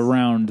holidays,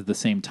 around the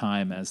same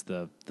time as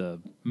the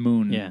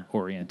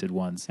moon-oriented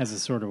ones. As a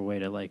sort of way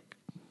to like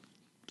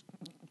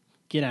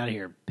get out of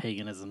here,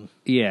 paganism.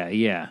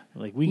 Yeah.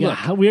 Like we've got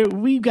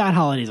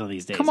holidays on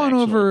these days. Come on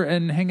over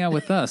and hang out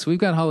with us. We've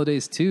got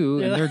holidays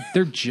too, and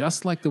they're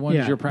just like the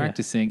ones you're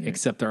practicing,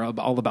 except they're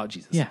all about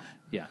Jesus. Yeah.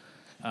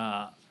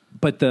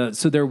 But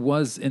so there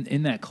was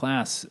in that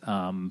class,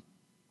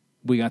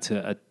 we got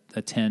to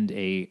attend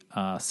a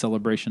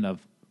celebration of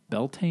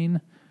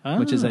Beltane,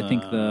 which is I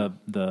think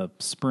the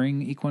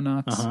spring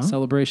equinox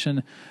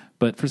celebration.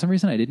 But for some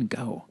reason, I didn't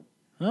go.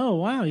 Oh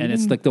wow! And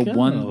it's like the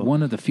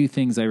one of the few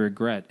things I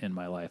regret in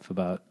my life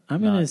about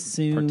I'm going to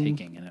assume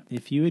partaking in it.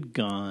 If you had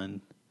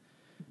gone,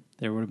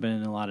 there would have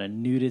been a lot of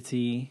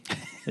nudity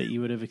that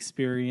you would have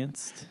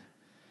experienced,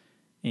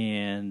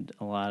 and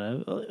a lot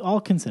of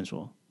all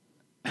consensual,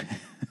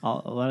 a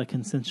lot of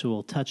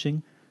consensual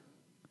touching,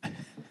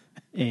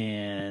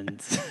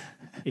 and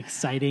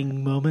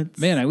exciting moments.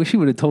 Man, I wish you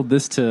would have told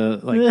this to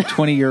like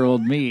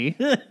 20-year-old me.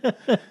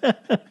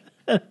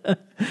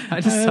 I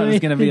just thought it was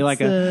going to be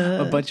like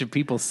a bunch of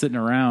people sitting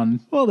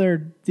around. Well,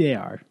 they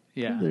are.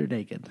 Yeah. They're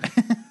naked.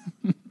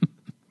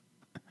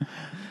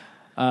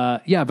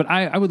 But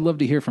I would love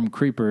to hear from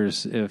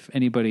Creepers if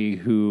anybody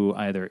who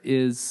either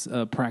is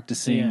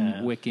practicing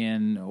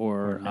Wiccan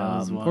or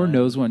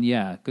knows one.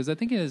 Yeah, because I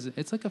think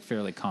it's like a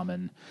fairly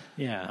common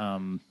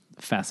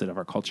facet of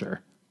our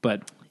culture.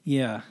 But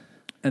I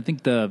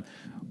think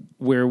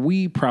where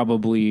we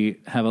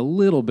probably have a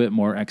little bit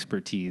more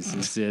expertise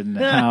is in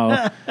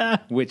how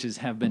witches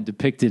have been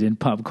depicted in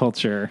pop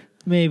culture.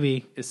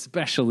 Maybe.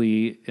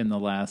 Especially in the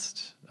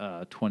last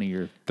 20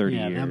 or 30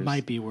 years. Yeah, that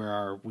might be where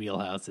our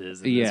wheelhouse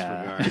is in this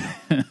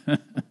regard.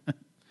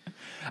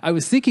 I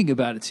was thinking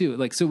about it, too.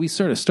 Like, so we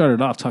sort of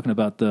started off talking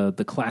about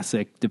the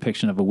classic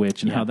depiction of a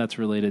witch and how that's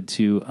related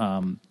to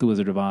The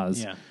Wizard of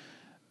Oz.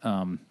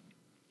 Yeah.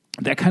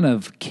 That kind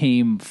of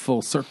came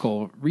full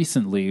circle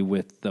recently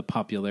with the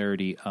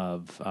popularity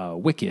of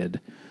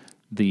Wicked,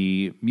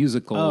 the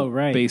musical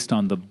based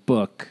on the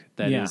book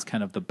that is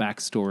kind of the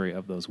backstory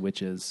of those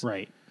witches.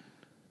 Right.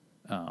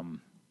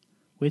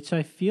 Which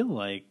I feel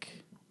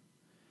like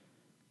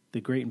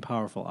The Great and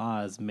Powerful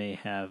Oz may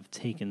have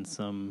taken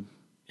some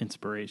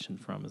inspiration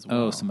from as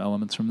well. Oh, some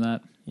elements from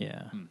that?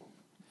 Yeah.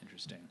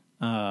 Interesting.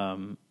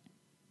 And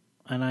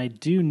I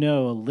do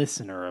know a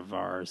listener of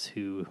ours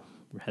who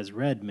has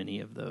read many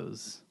of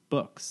those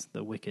books,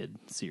 the Wicked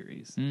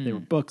series. They were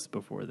books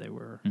before they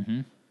were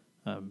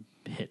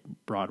hit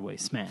Broadway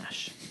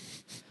smash.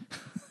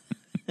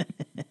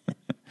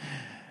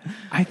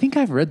 I think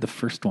I've read the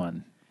first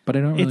one, but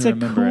I don't really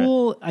remember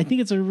it. I think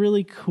it's a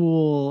really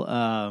cool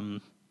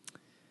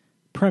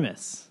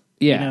premise.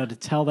 Yeah. To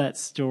tell that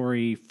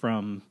story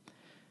from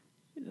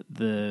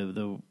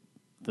the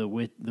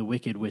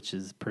Wicked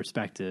Witch's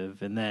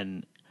perspective, and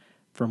then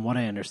from what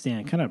I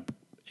understand, kind of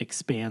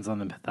expands on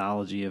the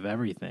mythology of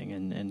everything,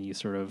 and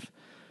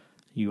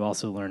you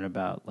also learn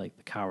about like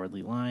the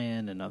Cowardly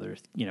Lion and other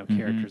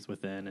characters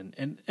within,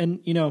 and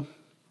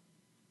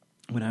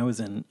when I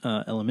was in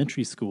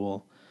elementary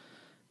school,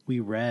 we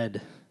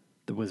read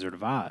The Wizard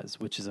of Oz,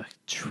 which is a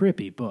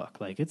trippy book.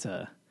 Like it's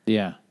the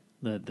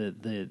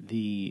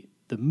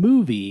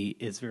movie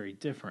is very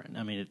different.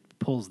 I mean, it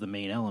pulls the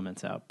main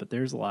elements out, but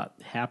there's a lot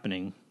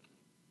happening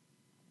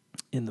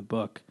in the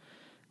book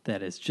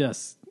that is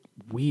just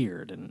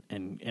weird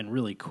and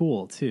really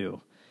cool too.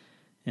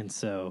 And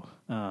so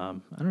I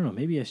don't know,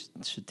 maybe I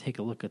should take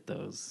a look at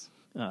those.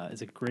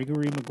 Is it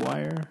Gregory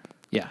Maguire?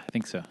 Yeah, I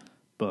think so.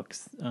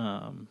 Books.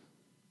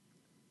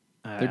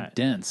 They're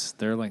dense.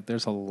 They're like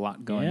there's a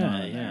lot going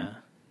on in there.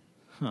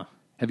 Huh.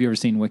 Have you ever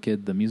seen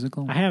Wicked the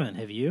musical? I haven't.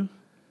 Have you?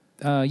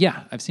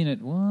 Yeah, I've seen it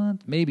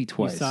maybe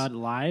twice. You saw it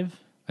live?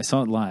 I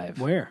saw it live.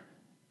 Where?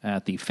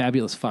 At the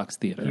Fabulous Fox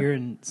Theater. Here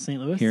in St.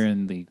 Louis? Here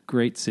in the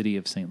great city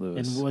of St. Louis.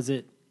 And was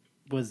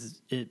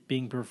it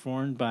being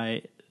performed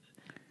by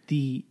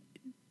the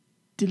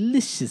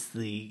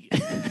deliciously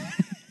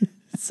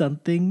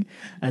something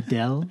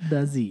Adele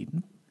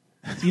Dazeem?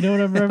 Do you know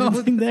what I'm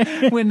referencing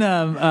there? When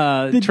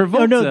Travolta...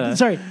 Oh, no,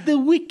 sorry. The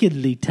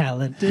wickedly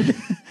talented.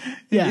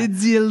 Yeah.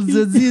 Adele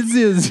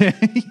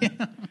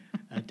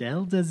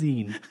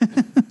Dazeem.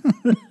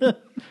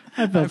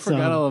 I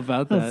forgot all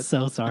about that. I'm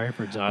so sorry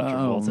for John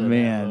Travolta. Oh,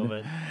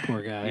 man.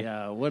 Poor guy.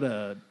 Yeah, what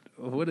a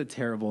What a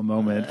terrible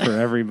moment for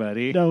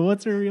everybody. No,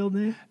 what's her real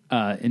name?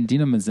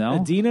 Indina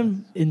Menzel. Idina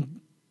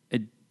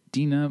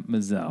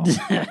Menzel.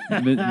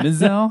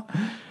 Menzel?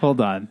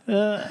 Hold on.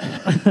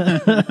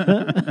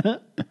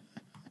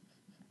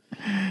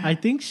 I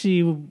think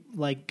she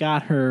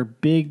got her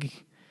big.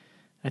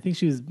 I think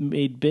she was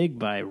made big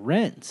by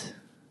Rent.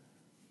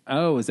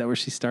 Oh, is that where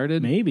she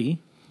started? Maybe.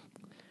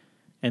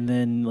 And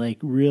then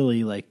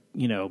really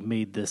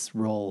made this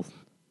role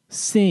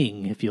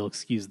sing, if you'll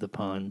excuse the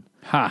pun.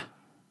 Ha.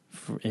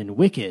 In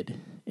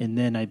Wicked, and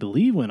then I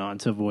believe went on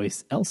to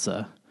voice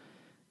Elsa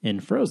in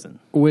Frozen.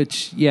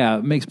 Which,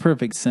 makes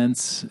perfect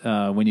sense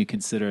when you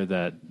consider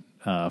that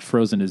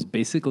Frozen is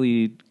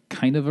basically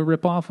kind of a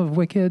ripoff of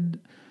Wicked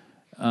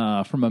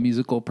from a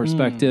musical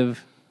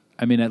perspective.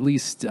 I mean, at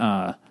least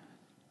there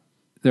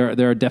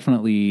are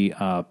definitely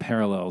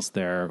parallels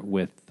there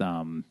with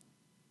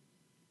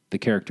the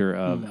character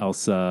of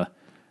Elsa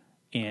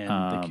and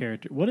the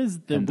character. What is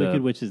the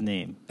Wicked Witch's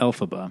name?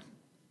 Elphaba.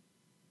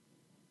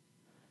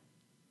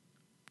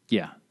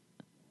 Yeah,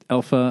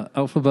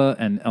 Elphaba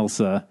and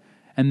Elsa.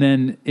 And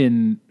then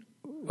in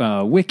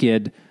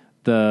Wicked,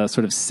 the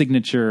sort of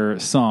signature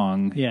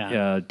song,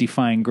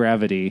 Defying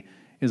Gravity,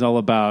 is all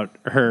about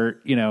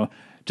her,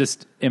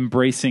 just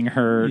embracing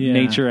her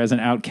nature as an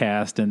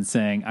outcast and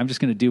saying, I'm just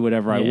going to do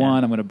whatever I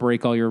want. I'm going to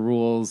break all your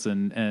rules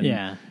and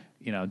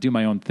do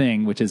my own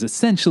thing, which is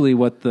essentially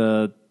what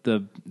the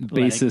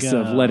basis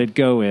of Let It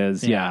Go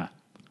is. Yeah.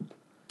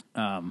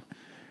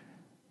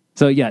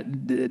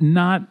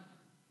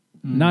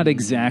 Not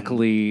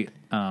exactly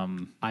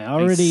I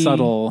already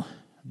subtle.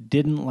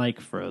 Didn't like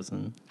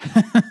Frozen.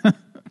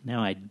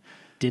 Now I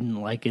didn't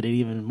like it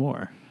even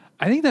more.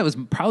 I think that was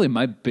probably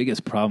my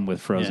biggest problem with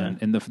Frozen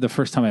in the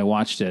first time I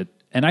watched it.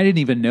 And I didn't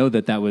even know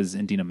that was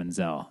Indina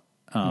Menzel.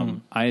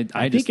 I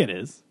think it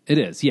is. It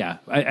is, yeah.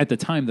 At the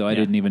time, though, I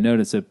didn't even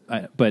notice it.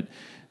 But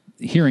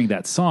hearing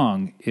that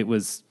song, it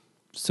was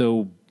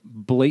so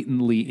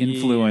blatantly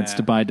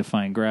influenced by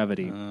Defying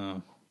Gravity.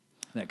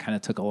 That kind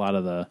of took a lot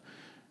of the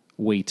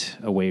weight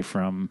away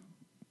from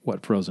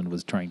what Frozen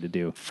was trying to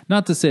do.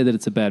 Not to say that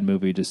it's a bad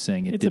movie, just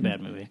saying it's a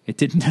bad movie. It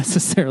didn't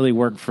necessarily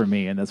work for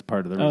me, and that's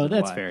part of the reason why. Oh,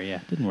 that's fair,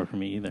 yeah. Didn't work for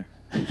me either.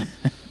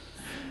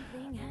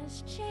 Something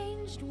has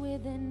changed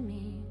within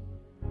me.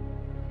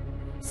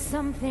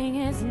 Something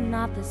is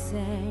not the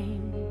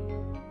same.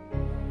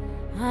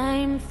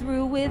 I'm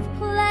through with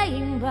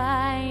playing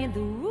by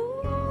the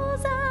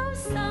rules of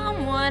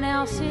someone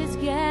else's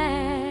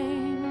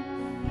game.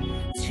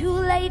 Too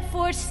late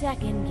for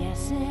second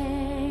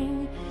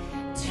guessing.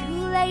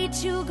 Too late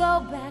to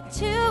go back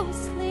to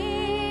sleep.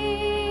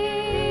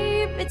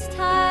 It's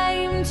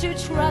time to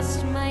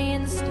trust my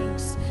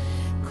instincts,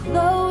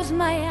 close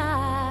my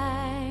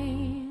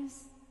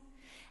eyes,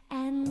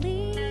 and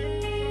leap.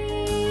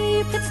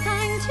 It's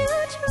time to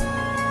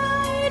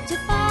try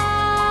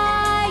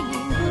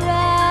defying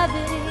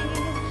gravity.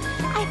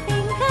 I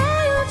think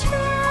I'll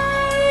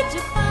try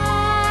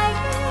defying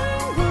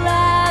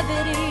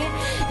gravity,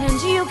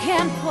 and you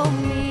can't pull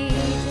me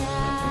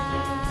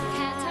down.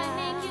 Can't I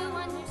make you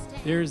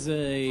understand? There's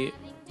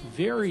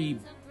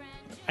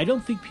I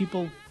don't think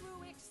people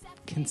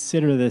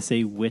consider this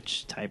a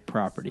witch type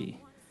property,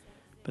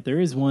 but there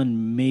is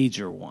one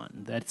major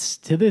one that's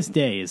to this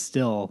day is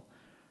still,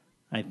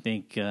 I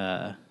think,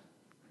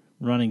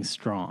 running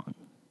strong.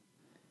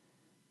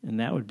 And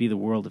that would be the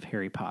world of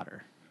Harry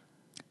Potter.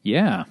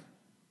 Yeah.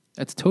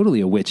 That's totally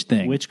a witch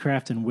thing.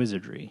 Witchcraft and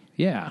wizardry.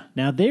 Yeah.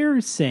 Now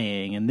they're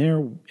saying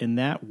in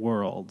that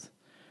world,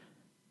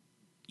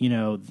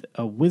 a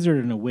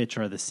wizard and a witch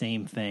are the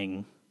same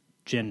thing,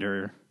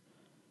 gender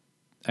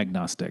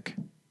agnostic.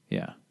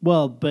 Yeah.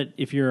 Well, but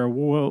if you're a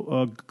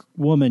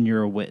woman,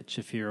 you're a witch.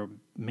 If you're a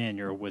man,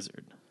 you're a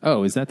wizard.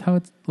 Oh, is that how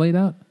it's laid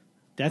out?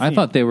 I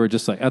thought they were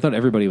just I thought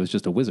everybody was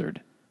just a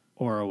wizard.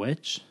 Or a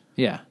witch.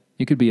 Yeah.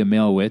 You could be a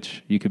male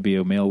witch. You could be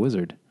a male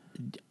wizard.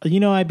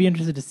 I'd be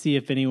interested to see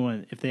if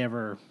they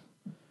ever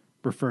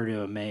refer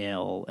to a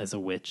male as a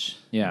witch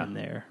in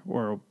there,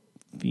 or a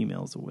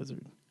female as a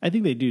wizard. I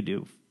think they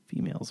do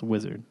female as a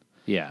wizard.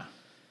 Yeah.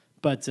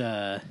 But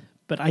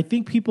I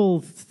think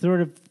people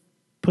sort of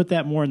put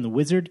that more in the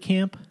wizard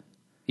camp.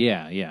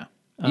 Yeah, yeah.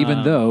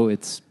 Even though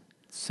it's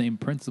same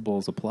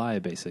principles apply,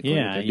 basically.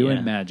 Yeah, they're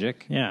doing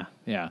magic. Yeah.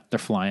 Yeah. They're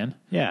flying.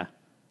 Yeah.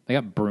 They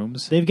got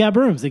brooms. They've got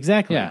brooms,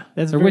 exactly. Yeah.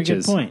 That's a they're very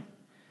witches. good point.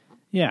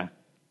 Yeah.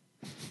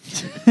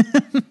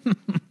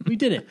 We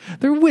did it.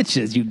 They're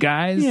witches, you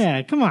guys.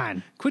 Yeah, come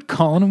on. Quit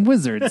calling them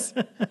wizards.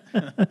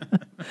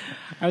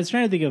 I was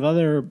trying to think of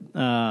other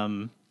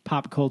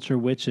pop culture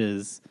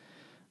witches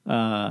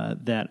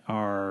that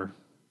are,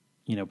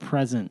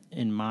 present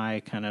in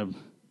my kind of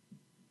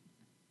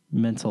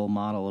mental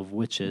model of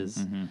witches.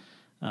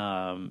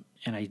 Mm-hmm.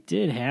 And I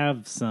did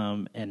have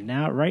some, and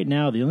right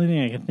now, the only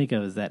thing I can think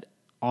of is that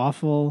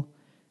awful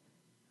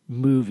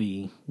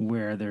movie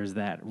where there's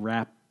that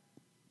rap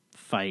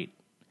fight.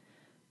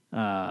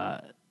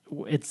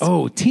 It's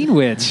Teen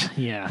Witch.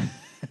 Yeah.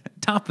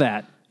 Top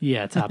that.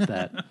 Yeah, top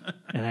that.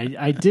 And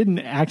I didn't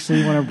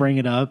actually want to bring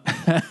it up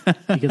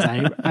because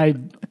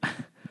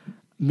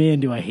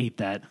man, do I hate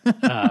that.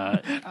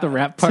 The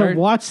rap To part.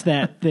 watch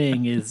that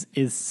thing is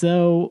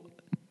so.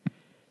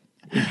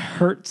 It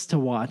hurts to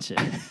watch it.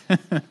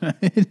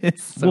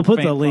 It's so We'll put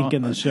the painful. link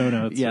in the show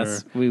notes.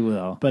 Yes, we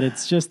will. But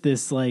it's just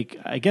this, like,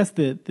 I guess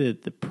the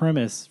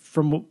premise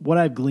from what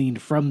I've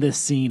gleaned from this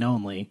scene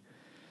only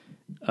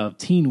of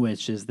Teen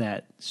Witch is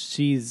that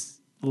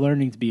she's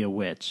learning to be a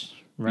witch,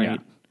 right? Yeah.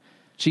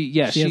 She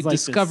has, like,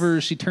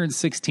 discovers she turns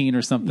 16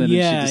 or something,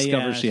 Yeah, and she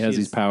discovers she has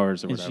these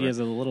powers or and whatever. she has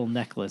a little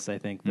necklace, I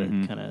think, that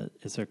kind of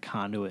is her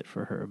conduit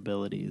for her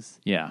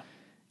abilities. Yeah.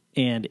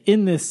 And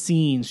in this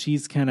scene,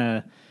 she's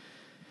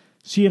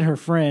she and her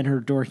friend, her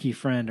dorky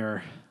friend,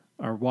 are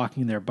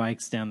walking their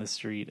bikes down the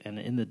street, and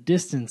in the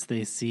distance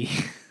they see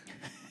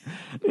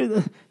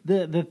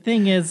the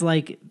thing is,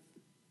 like,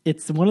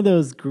 it's one of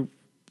those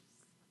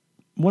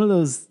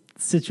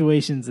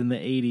situations in the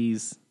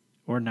 80s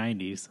or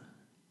 90s.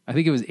 I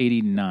think it was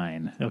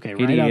 89. Okay,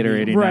 88 or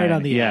 89. right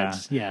on the yeah.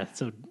 edge. Yeah,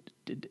 so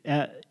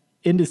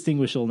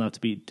indistinguishable enough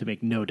to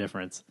make no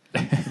difference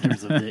in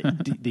terms of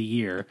the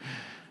year.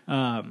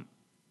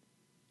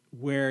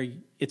 Where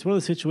it's one of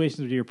those situations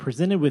where you're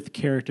presented with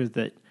characters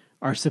that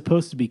are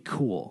supposed to be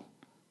cool,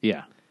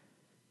 Yeah.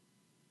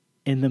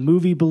 and the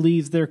movie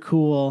believes they're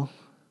cool,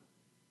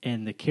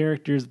 and the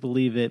characters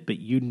believe it, but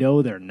you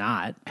know they're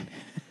not.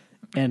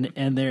 And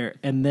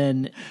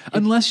then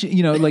Unless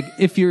you know, like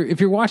if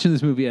you're watching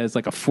this movie as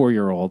like a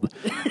 4-year-old,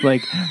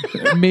 like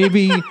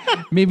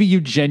maybe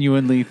you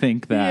genuinely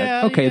think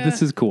that Yeah.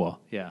 this is cool.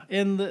 Yeah.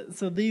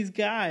 so these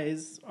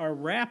guys are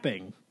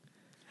rapping.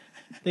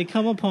 They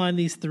come upon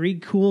these 3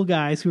 cool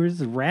guys who are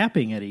just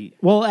rapping at each.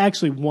 Well,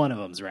 actually, one of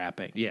them's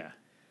rapping. Yeah.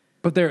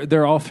 But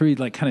they're all 3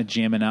 like kind of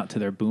jamming out to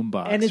their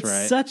boombox, And it's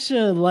right? such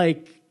a,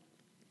 like,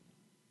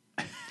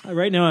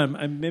 right now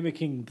I'm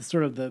mimicking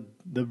sort of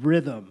the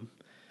rhythm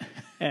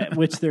at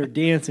which they're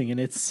dancing, and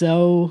it's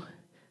so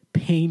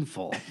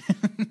painful.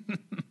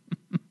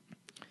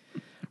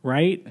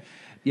 Right?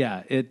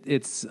 Yeah,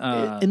 it's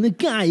And the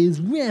guy is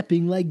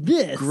rapping like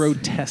this.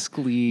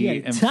 grotesquely Yeah,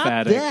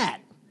 emphatic.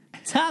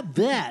 Top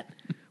that.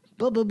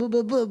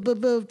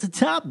 To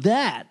top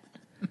that.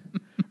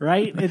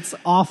 Right? It's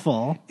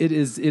awful. It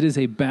is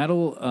a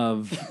battle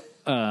of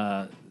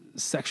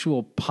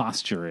sexual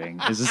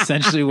posturing is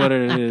essentially what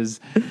it is,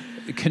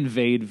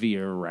 conveyed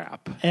via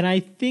rap. And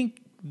I think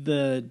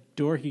the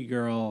dorky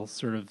girl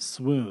sort of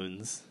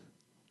swoons,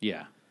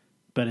 Yeah.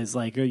 but is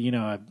like,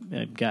 oh,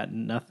 I've got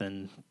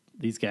nothing.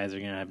 These guys are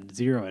going to have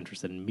zero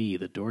interest in me,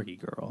 the dorky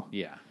girl.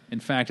 Yeah. In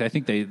fact, I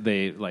think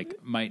they like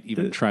might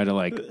even try to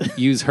like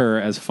use her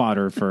as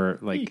fodder for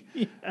like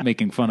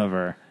making fun of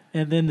her.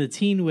 And then the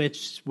Teen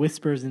Witch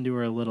whispers into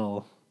her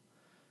little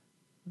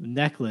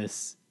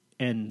necklace,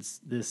 and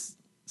this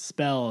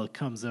spell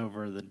comes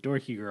over the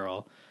dorky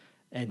girl,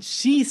 and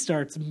she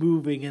starts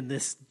moving in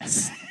this,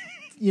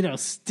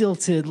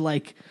 stilted,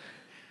 like,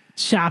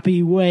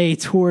 choppy way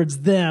towards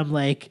them,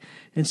 like,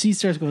 and she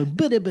starts going top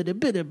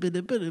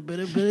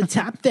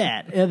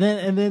that, and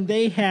then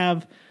they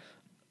have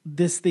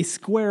this. They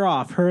square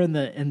off, her and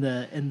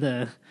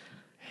the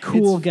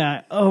cool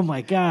guy. Oh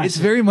my gosh! It's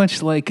very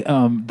much like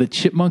the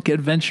Chipmunk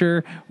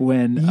Adventure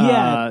when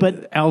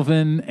but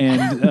Alvin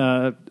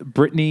and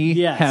Brittany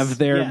Yes, have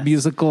their yes.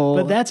 musical.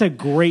 But that's a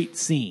great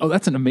scene. oh,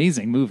 that's an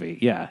amazing movie.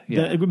 Yeah,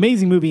 yeah, The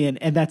amazing movie,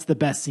 and that's the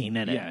best scene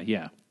in it. yeah,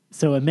 yeah.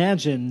 So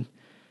imagine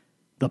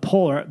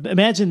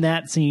imagine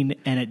that scene,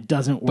 and it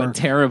doesn't work. But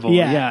terrible.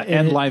 Yeah, Yeah,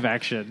 and it- live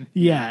action.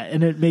 Yeah,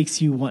 and it makes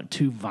you want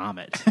to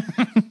vomit.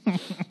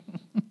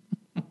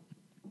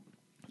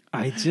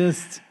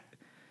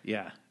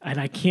 Yeah. And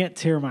I can't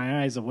tear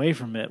my eyes away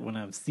from it when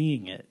I'm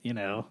seeing it,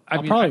 I'll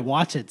mean, probably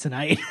watch it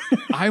tonight.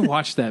 I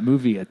watched that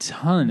movie a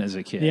ton as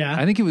a kid. Yeah.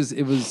 I think it was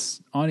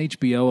on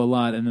HBO a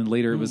lot, and then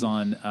later it was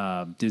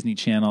on Disney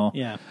Channel.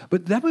 Yeah.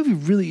 But that movie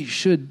really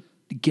should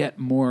get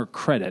more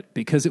credit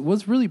because it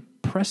was really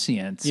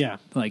prescient. Yeah.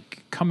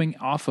 Like coming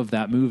off of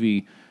that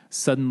movie,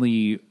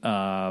 suddenly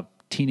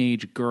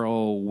teenage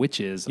girl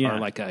witches Yeah. are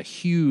like a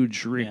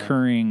huge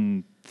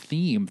recurring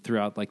theme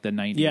throughout like the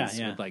 90s Yeah,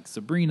 yeah. with like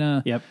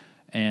Sabrina. Yep.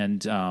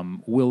 And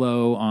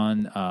Willow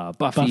on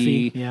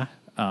Buffy, yeah.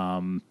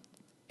 and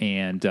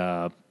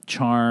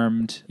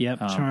Charmed. Yep,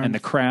 Charmed. And The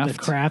Craft. The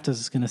Craft, I was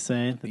just going to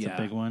say. That's Yeah.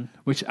 a big one.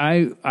 Which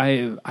I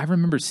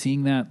remember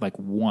seeing that like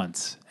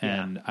once,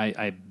 Yeah. and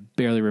I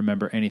barely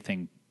remember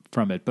anything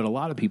from it, but a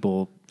lot of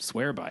people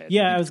swear by it.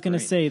 Yeah, think I was it's going to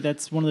great. say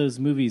that's one of those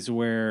movies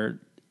where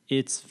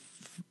its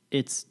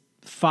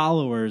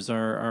followers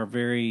are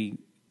very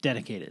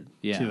dedicated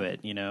Yeah. to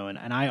it,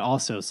 and I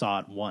also saw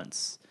it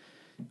once.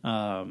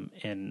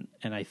 And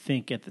I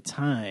think at the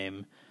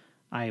time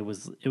it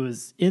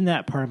was in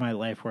that part of my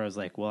life where I was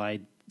like, well,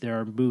 there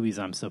are movies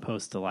I'm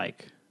supposed to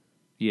like.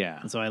 Yeah.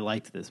 And so I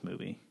liked this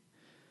movie.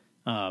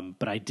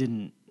 But I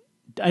didn't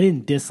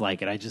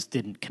dislike it. I just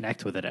didn't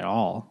connect with it at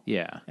all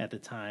Yeah. at the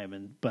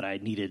time. But I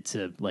needed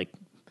to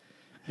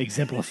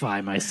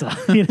exemplify myself.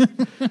 You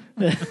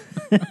know?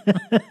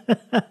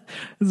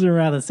 This is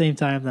around the same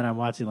time that I'm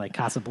watching like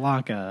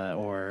Casablanca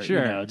or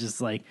Sure. you know,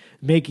 just like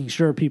making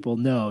sure people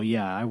know,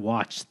 yeah, I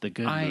watched the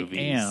good I movies.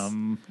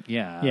 am,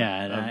 yeah,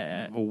 Yeah,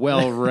 and a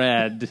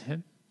well-read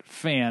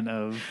fan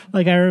of.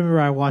 Like I remember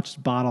I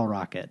watched Bottle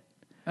Rocket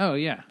Oh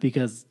yeah,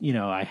 because, you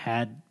know,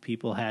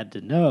 people had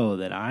to know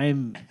that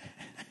I'm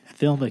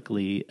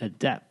filmically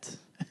adept.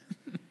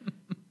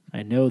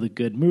 I know the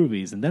good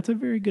movies, and that's a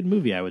very good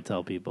movie, I would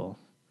tell people.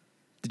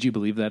 did you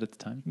believe that at the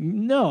time?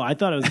 No, I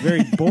thought it was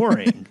very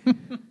boring.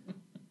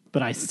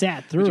 But I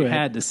sat through You it.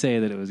 had to say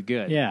that it was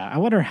good. Yeah, I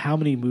wonder how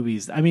many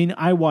movies. I mean,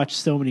 I watched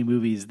so many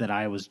movies that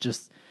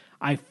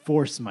I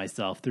forced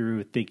myself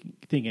through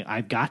thinking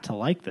I've got to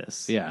like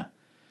this. Yeah.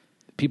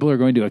 People are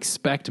going to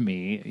expect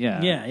me.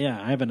 Yeah.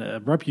 Yeah. I have a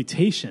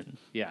reputation.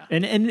 Yeah.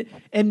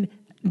 And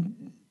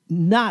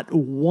not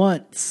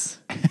once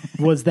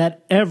was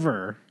that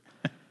ever.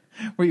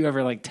 Were you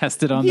ever like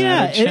tested on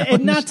Yeah, that? or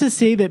and not challenged? to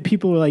say that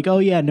people were like, "Oh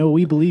yeah, no,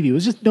 we believe you." It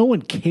was just no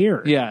one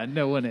cared. Yeah,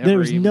 no one ever. There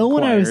was no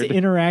one I was inquired.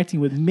 interacting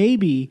with.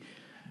 Maybe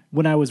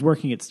when I was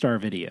working at Star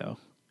Video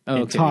and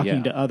Okay, talking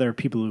yeah. to other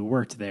people who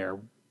worked there,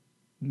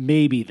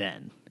 maybe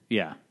then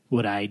Yeah.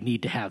 would I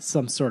need to have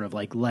some sort of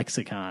like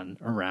lexicon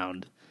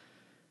around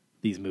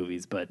these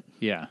movies. But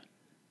Yeah.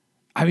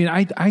 I mean,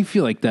 I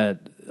feel like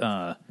that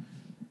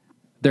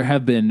there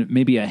have been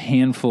maybe a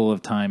handful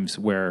of times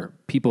where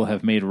people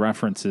have made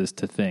references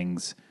to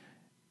things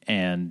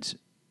and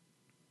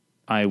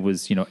I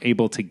was,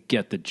 able to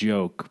get the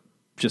joke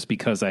just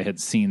because I had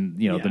seen,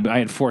 I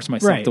had forced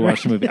myself Right, to watch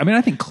right. the movie. I mean,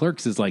 I think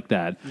Clerks is like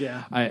that.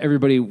 Yeah.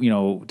 Everybody,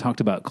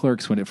 talked about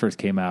Clerks when it first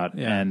came out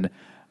Yeah. and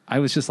I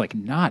was just like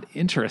not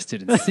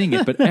interested in seeing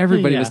it, but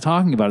everybody Yeah. was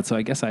talking about it. So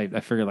I guess I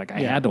figured like I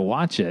Yeah. had to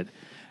watch it.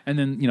 And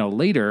then,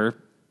 later,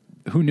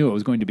 who knew it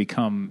was going to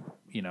become,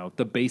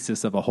 the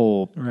basis of a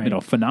whole,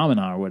 Right.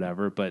 phenomenon or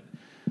whatever. But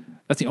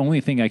that's the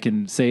only thing I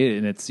can say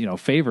in its,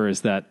 favor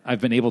is that I've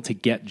been able to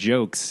get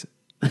jokes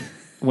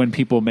when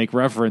people make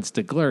reference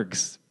to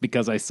Clerks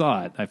because I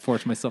saw it. I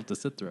forced myself to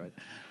sit through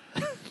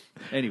it.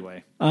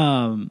 Anyway,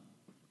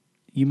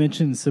 you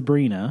mentioned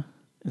Sabrina,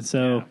 and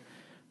so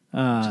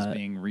just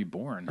being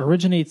reborn.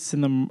 originates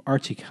in the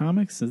Archie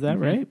comics. Is that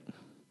right?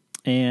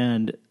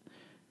 And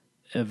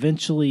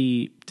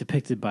eventually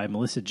depicted by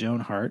Melissa Joan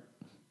Hart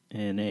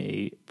in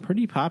a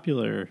pretty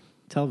popular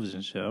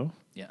television show.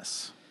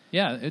 Yes.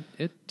 Yeah,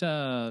 it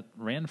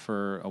ran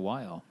for a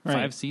while. Right.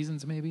 5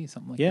 seasons maybe,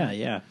 something like Yeah, that.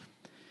 yeah.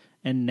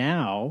 And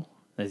now,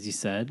 as you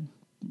said,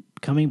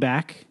 coming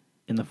back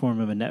in the form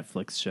of a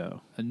Netflix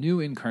show. A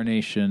new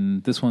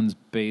incarnation. This one's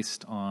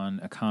based on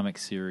a comic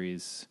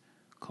series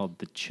called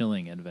The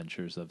Chilling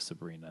Adventures of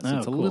Sabrina. So Oh,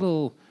 it's a cool.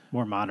 little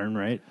More modern,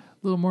 right?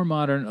 more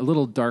modern, a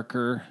little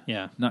darker.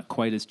 Yeah. Not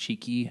quite as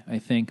cheeky, I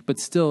think, but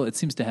still it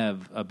seems to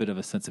have a bit of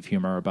a sense of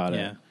humor about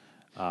it,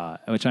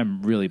 which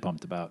I'm really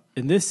pumped about.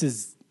 And this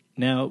is,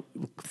 now,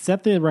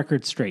 set the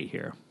record straight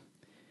here.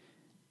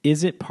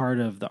 Is it part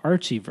of the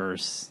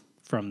Archieverse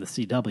from the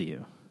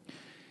CW?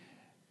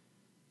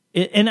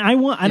 And I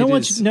don't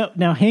want is. you, no,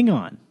 now hang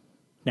on.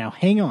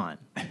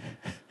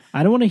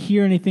 I don't want to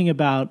hear anything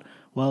about,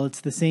 well,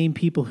 it's the same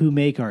people who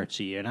make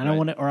Archie. And I don't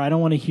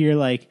want to hear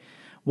like,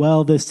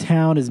 well, this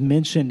town is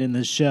mentioned in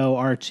the show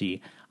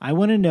Archie. I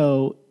want to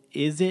know,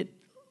 is it,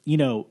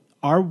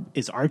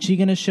 is Archie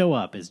going to show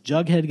up? Is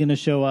Jughead going to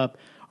show up?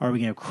 Are we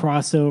going to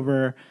cross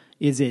over?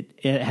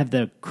 Have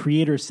the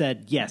creator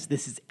said, yes,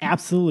 this is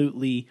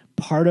absolutely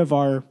part of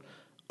our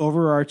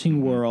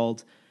overarching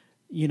world,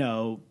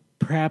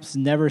 perhaps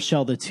never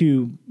shall the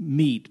two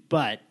meet,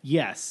 but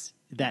yes,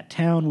 that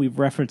town we've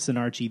referenced in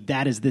Archie,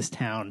 that is this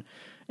town,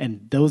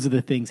 and those are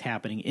the things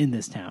happening in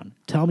this town.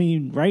 Tell me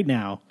right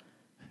now,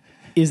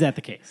 is that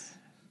the case?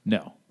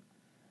 No.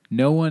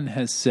 No one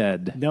has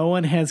said, No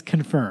one has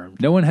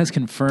confirmed. no one has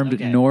confirmed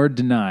Okay. nor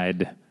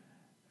denied.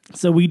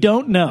 So we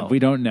don't know. We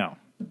don't know.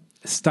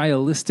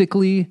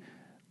 Stylistically,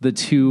 the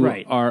two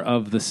Right. are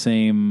of the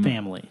same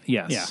Family.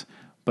 Yes. Yeah.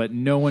 But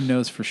no one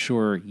knows for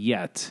sure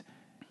yet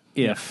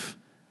if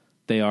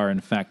they are in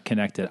fact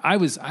connected. I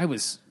was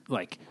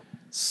like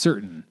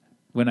certain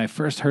when I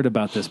first heard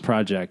about this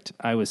project,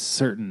 I was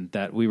certain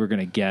that we were going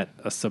to get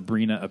a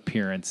Sabrina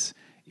appearance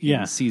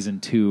Yeah. in season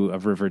 2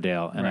 of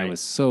Riverdale, and I Right.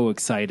 was so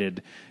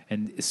excited.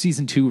 And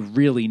season 2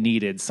 really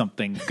needed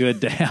something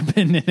good to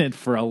happen in it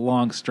for a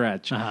long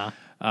stretch.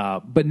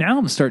 But now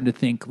I'm starting to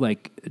think,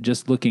 like,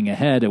 just looking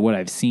ahead at what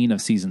I've seen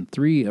of season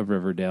 3 of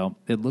Riverdale,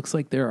 it looks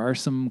like there are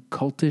some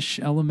cultish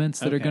elements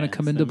that are Okay, going to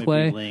come so into maybe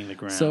play. laying the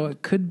ground. So there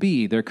could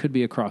be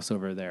a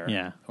crossover there,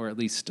 Yeah. or at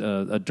least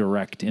a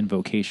direct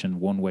invocation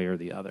one way or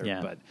the other.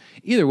 Yeah. But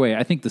either way,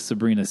 I think the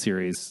Sabrina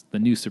series, the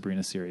new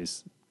Sabrina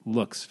series,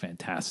 looks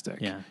fantastic.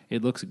 Yeah.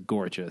 It looks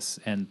gorgeous,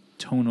 and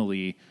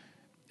tonally,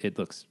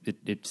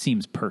 it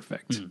seems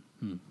perfect.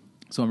 Mm-hmm.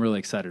 So I'm really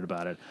excited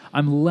about it.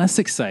 I'm less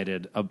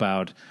excited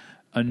about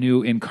a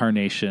new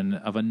incarnation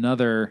of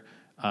another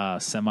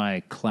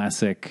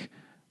semi-classic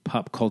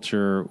pop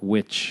culture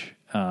witch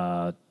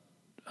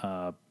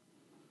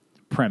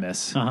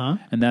premise, Uh-huh.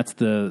 and that's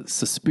the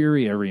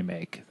Suspiria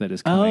remake that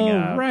is coming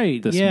out.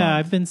 Right. This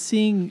Yeah,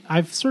 month.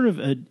 I've sort of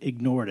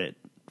ignored it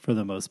for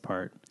the most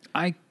part.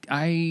 I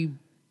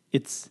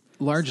It's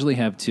largely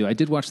have too. I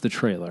did watch the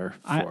trailer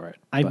for it.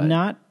 I've but-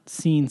 not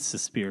seen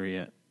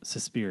Suspiria.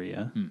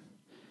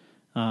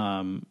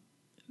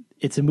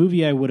 It's a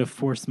movie I would have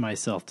forced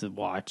myself to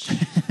watch.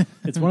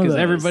 It's one of because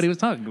those, everybody was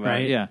talking about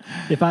right? it. Yeah,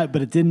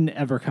 But it didn't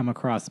ever come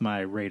across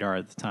my radar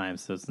at the time,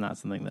 so it's not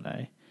something that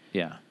I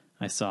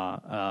saw.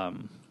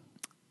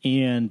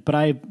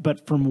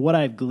 But from what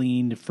I've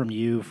gleaned from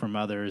you, from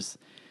others,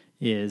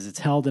 is it's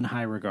held in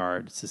high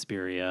regard,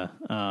 Suspiria.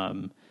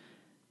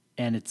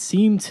 And it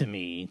seemed to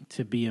me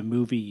to be a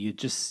movie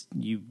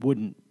you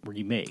wouldn't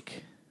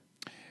remake.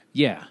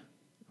 yeah.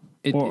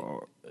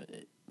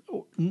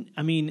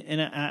 I mean,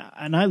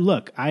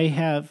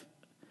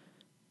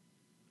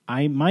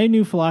 my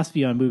new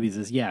philosophy on movies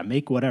is,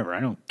 make whatever. I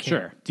don't care.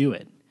 Sure. Do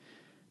it.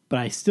 But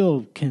I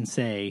still can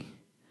say,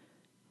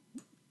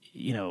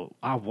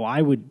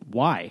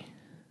 why?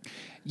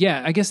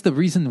 Yeah, I guess the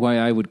reason why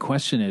I would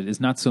question it is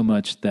not so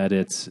much that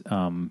it's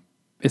not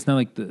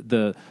like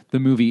the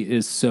movie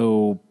is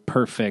so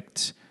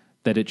perfect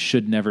that it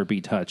should never be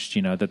touched,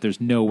 that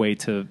there's no way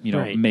to,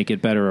 Right. make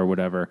it better or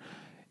whatever.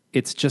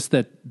 It's just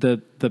that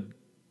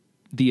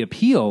the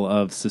appeal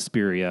of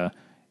Suspiria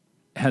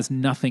has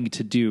nothing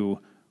to do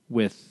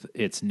with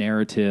its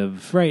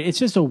narrative. Right. It's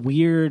just a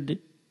weird.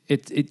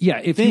 If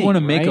thing, you want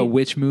to make a right?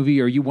 witch movie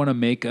or you want to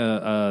make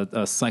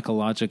a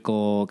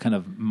psychological kind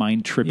of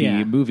mind trippy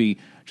Yeah. movie,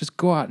 just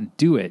go out and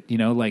do it.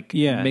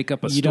 Make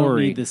up a You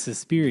story. don't need the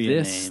Suspiria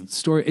This name.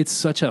 story, it's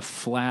such a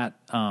flat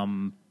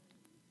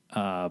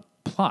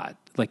plot.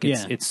 Like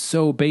Yeah. it's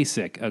so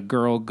basic. A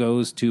girl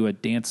goes to a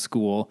dance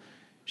school,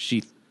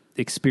 she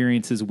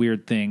experiences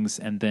weird things,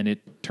 and then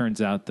it turns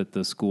out that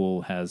the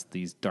school has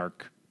these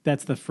dark.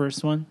 That's the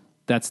first one.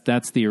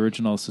 That's the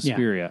original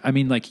Suspiria. I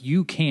mean, like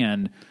you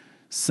can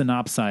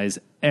synopsize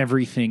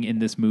everything in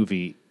this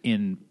movie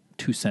in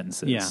 2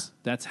 sentences. Yeah.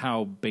 That's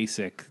how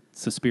basic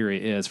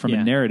Suspiria is from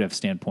Yeah. a narrative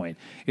standpoint.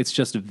 It's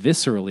just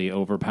viscerally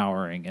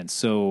overpowering and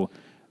so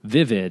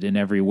vivid in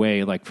every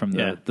way, like from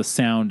the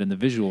sound and the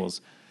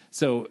visuals.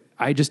 So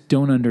I just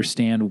don't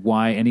understand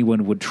why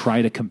anyone would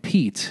try to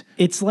compete.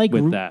 It's like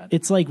with that.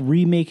 It's like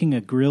remaking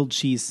a grilled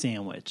cheese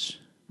sandwich.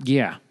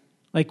 Yeah.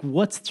 Like,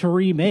 what's to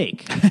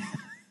remake?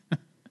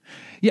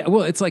 Yeah,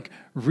 well, it's like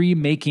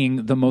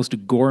remaking the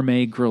most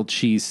gourmet grilled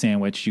cheese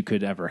sandwich you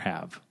could ever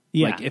have.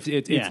 Yeah. Like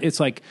it's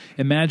like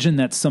imagine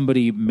that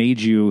somebody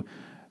made you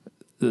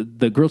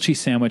the grilled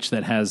cheese sandwich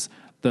that has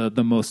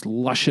the most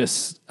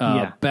luscious,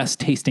 best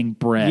tasting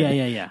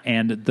bread,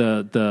 and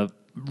the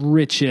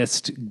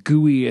richest,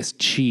 gooeyest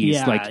cheese.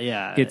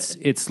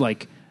 It's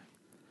like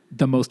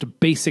the most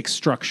basic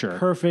structure.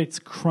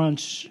 Perfect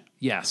crunch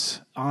Yes,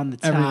 on the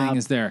top. everything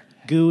is there.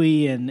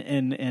 Gooey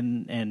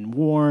and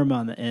warm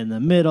in the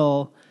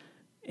middle,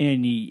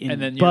 and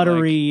then you're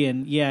buttery,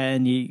 and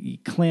you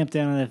clamp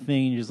down on that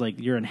thing, and you're just like,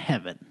 you're in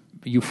heaven.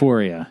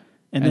 Euphoria.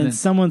 And then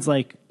someone's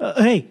like,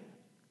 hey,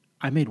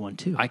 I made one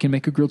too. I can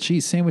make a grilled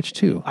cheese sandwich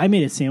too. I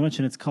made a sandwich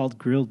and it's called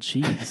grilled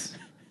cheese.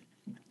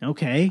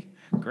 Okay.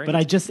 Great. But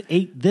I just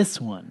ate this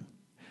one.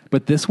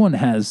 But this one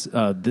has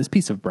this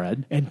piece of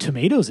bread, And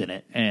tomatoes in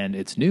it. and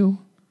it's new.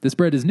 This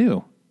bread is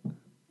new.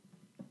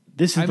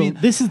 This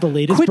is the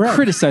latest Quit bread.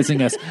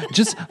 criticizing us.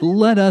 Just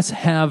let us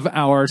have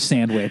our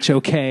sandwich,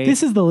 okay?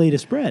 This is the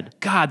latest bread.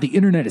 God, the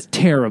internet is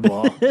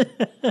terrible.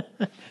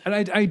 And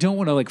I don't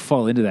want to like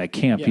fall into that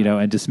camp,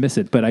 and dismiss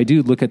it. But I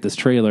do look at this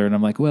trailer and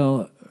I'm like,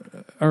 well,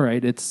 all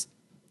right, it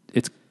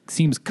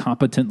seems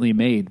competently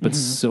made, but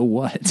so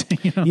what?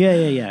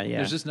 Yeah.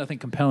 There's just nothing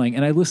compelling.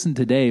 And I listened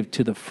today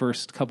to the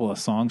first couple of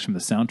songs from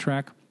the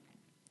soundtrack,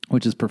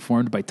 which is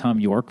performed by Tom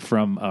York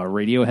from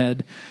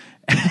Radiohead.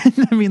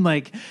 And I mean,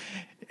 like,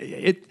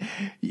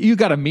 you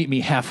got to meet me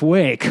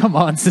halfway. Come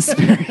on,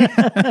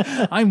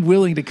 Suspiria. I'm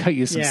willing to cut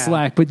you some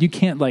slack, but you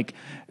can't like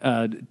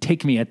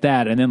take me at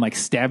that and then like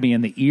stab me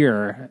in the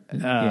ear.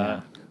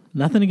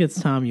 Nothing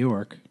against Tom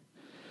York.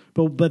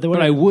 But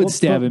I would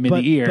stab him in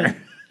the ear.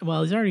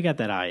 Well, he's already got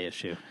that eye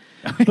issue.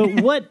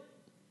 But what?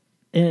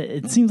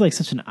 It seems like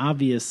such an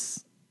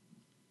obvious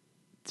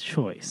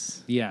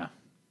choice. Yeah.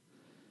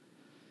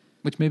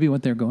 Which may be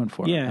what they're going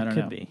for. Yeah, I don't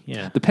could know. be.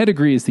 Yeah. The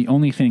pedigree is the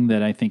only thing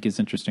that I think is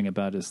interesting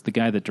about it is the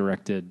guy that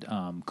directed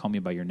Call Me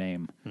By Your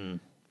Name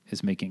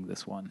is making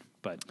this one.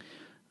 But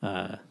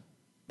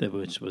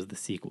Which was the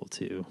sequel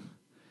to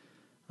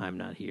I'm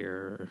Not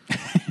Here.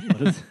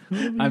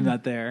 I'm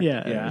Not There.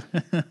 Yeah.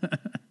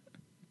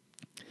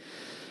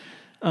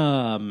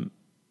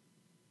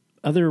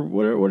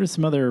 What are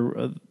some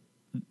other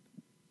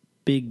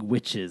big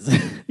witches?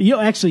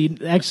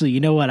 Actually, you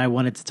know what I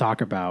wanted to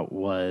talk about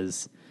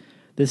was,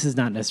 this is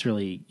not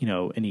necessarily,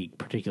 any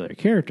particular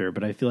character,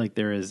 but I feel like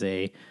there is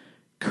a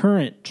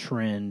current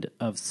trend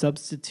of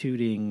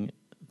substituting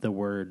the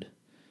word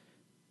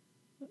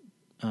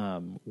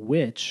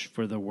witch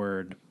for the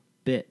word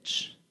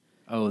bitch.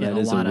 Oh, in that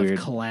is a lot a weird of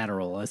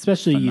Collateral,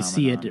 especially you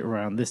see it phenomenon.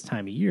 around this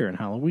time of year in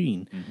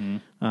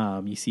Halloween.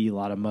 You see a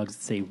lot of mugs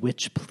that say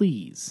 "Witch,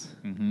 please."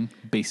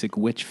 basic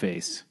witch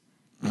face.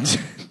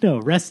 No,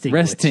 resting,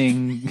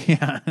 Resting,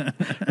 yeah.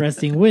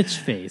 resting witch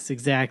face,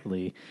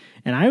 exactly.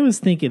 And I was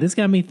thinking, this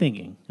got me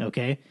thinking.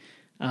 Okay,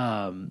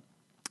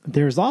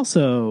 there's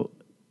also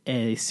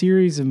a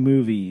series of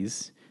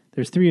movies.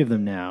 There's 3 of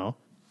them now.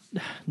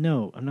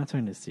 No, I'm not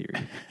talking to Siri.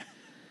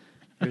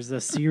 There's a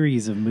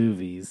series of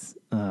movies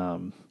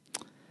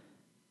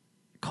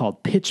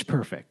called Pitch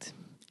Perfect,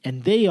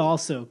 and they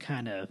also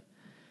kind of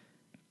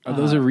Are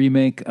those a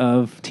remake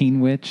of Teen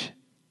Witch?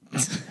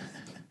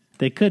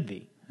 they could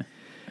be,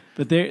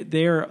 but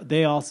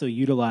they also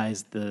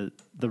utilize the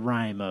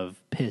rhyme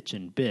of pitch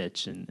and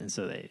bitch, and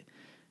so they,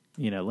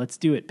 let's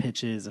do it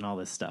pitches and all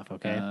this stuff.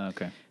 Okay,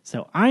 Okay.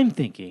 so I'm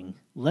thinking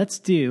let's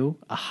do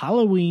a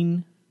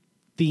Halloween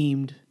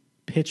themed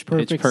Pitch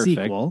Perfect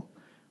sequel,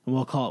 and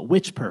we'll call it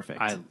Witch Perfect.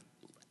 I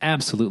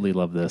absolutely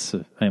love this.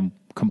 I'm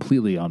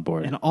completely on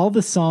board. And all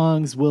the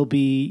songs will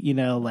be,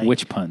 like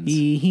Witch puns.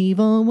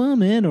 Evil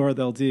woman, or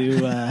they'll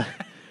do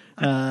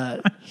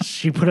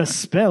she put a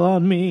spell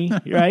on me,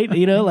 right?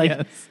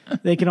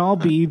 They can all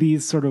be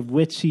these sort of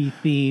witchy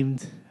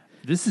themed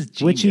This is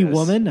genius. witchy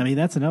woman. I mean,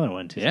 that's another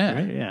one too. Yeah.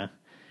 Right? Yeah.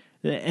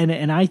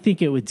 And I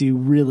think it would do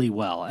really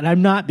well. And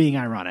I'm not being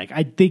ironic.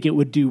 I think it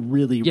would do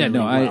really, Yeah, really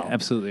no, well. I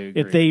absolutely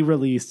agree. If they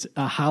released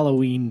a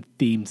Halloween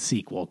themed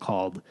sequel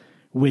called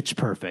Witch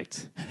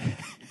Perfect.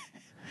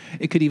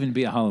 It could even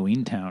be a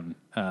Halloween Town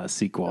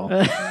sequel.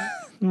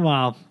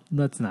 Well,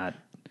 that's not.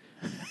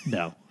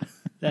 No,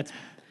 that's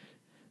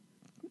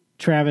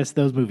Travis.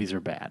 Those movies are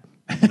bad,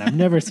 and I've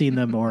never seen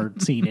them or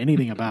seen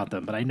anything about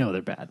them, but I know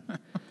they're bad.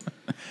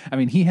 I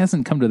mean, he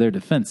hasn't come to their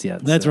defense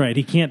yet. That's so- right.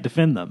 He can't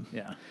defend them.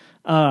 Yeah.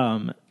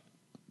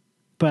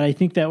 But I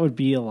think that would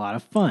be a lot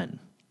of fun,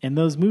 and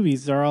those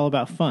movies are all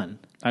about fun.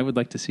 I would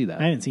like to see that.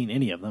 I haven't seen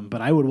any of them,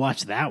 but I would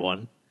watch that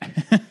one.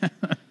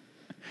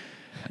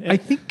 I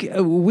think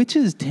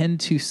witches tend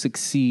to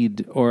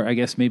succeed, or I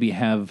guess maybe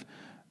have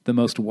the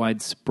most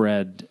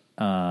widespread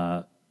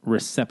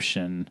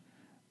reception,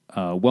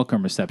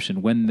 welcome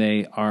reception, when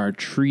they are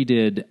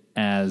treated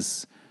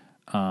as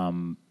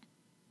kind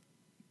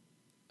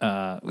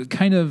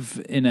of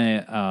in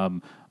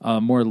a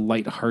more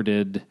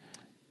lighthearted,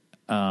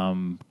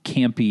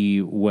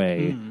 campy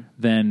way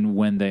than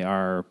when they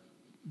are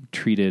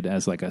treated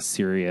as like a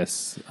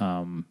serious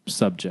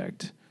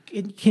subject.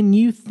 Can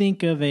you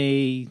think of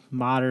a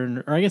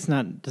modern, or I guess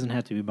not, doesn't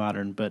have to be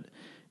modern, but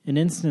an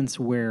instance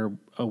where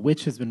a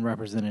witch has been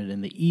represented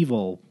in the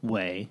evil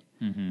way,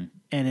 and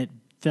it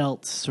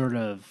felt sort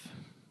of,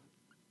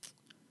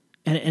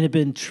 and it had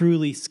been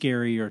truly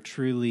scary or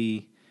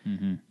truly,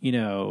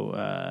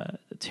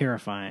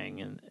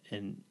 terrifying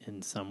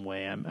in some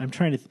way. I'm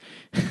trying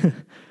to,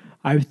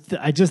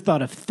 I just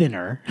thought of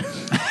Thinner.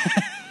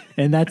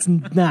 And that's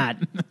not.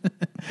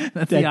 That's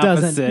that the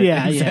doesn't. opposite.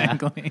 Yeah,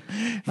 exactly.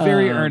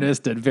 Very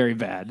earnest and very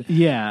bad.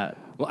 Yeah.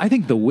 Well, I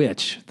think The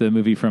Witch, the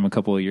movie from a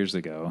couple of years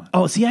ago,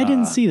 Oh, see, I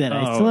didn't see that.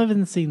 I still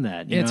haven't seen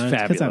that. it's because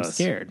I'm fabulous.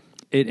 scared.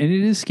 and it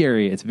is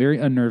scary. It's very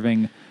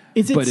unnerving.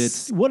 But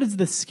it's what is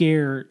the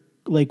scare?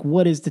 Like,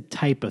 what is the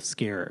type of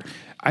scare?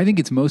 I think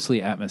it's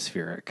mostly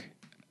atmospheric.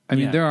 I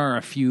mean, Yeah. there are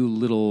a few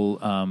little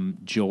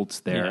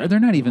jolts there. Yeah.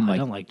 They're not even I like,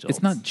 don't like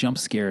it's not jolts. jump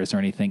scares or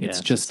anything. Yeah, it's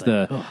it's just just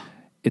like, the ugh.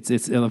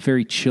 it's a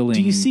very chilling.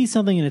 Do you see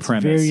something and it's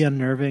premise. very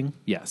unnerving?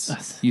 Yes,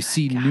 Ugh, you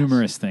see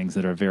numerous things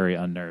that are very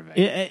unnerving.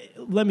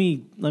 Let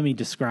me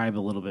describe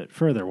a little bit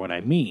further what I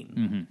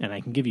mean, and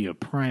I can give you a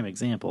prime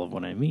example of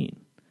what I mean.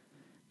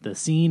 The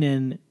scene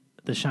in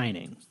The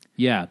Shining.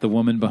 Yeah, the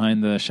woman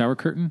behind the shower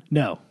curtain.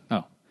 No,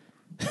 Oh,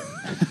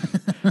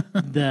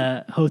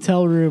 the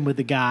hotel room with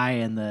the guy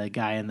and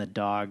the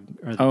dog.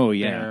 Or the Oh,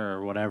 yeah. bear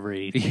or whatever.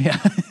 yeah.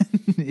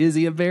 Is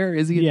he a bear?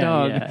 Is he a Yeah,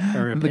 dog? yeah,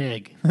 or a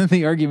pig.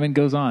 The argument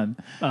goes on.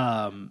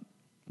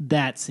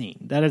 That scene.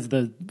 That is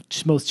the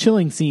most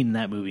chilling scene in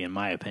that movie, in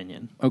my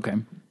opinion, Okay.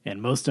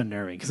 and most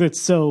unnerving because it's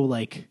so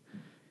like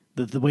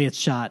the way it's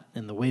shot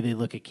and the way they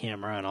look at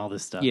camera and all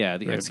this stuff. Yeah,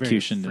 the Very,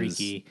 execution very is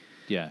freaky.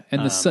 Yeah,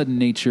 and the sudden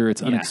nature,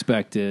 it's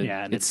unexpected.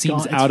 Yeah, and it it's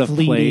seems gone- out it's of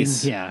fleeting.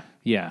 place. Yeah.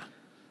 Yeah.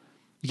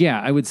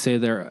 Yeah, I would say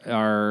there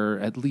are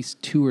at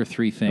least 2 or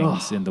 3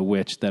 things in The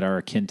Witch that are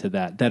akin to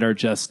that are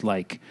just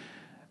like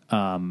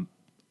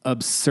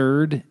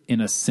absurd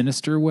in a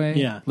sinister way.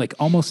 Yeah. Like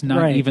almost not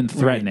Right, even right.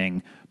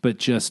 threatening, but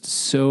just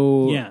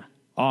so Yeah.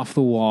 off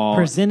the wall.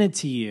 Presented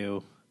to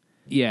you,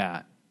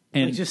 Yeah.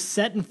 And like just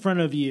set in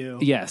front of you,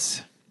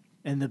 yes.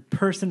 and the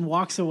person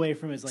walks away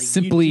from it is like,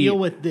 Simply you deal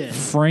with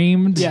this.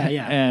 framed Yeah,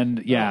 yeah.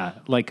 and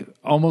like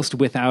almost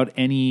without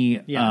any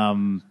Yeah.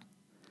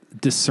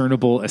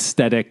 discernible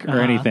aesthetic or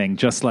anything,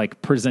 just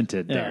like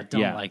presented Yeah, there.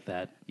 don't like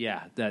that.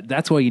 Yeah,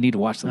 that's why you need to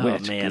watch The Oh,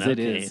 Witch, man, because it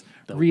okay. is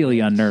The really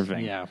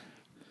unnerving. Yeah.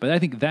 But I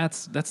think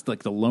that's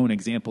like the lone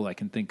example I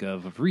can think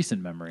of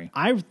recent memory.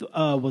 I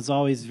was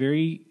always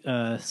very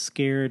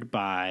scared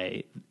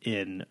by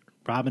in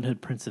Robin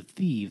Hood, Prince of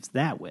Thieves,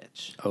 that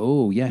witch.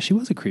 Oh, yeah, she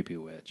was a creepy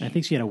witch. I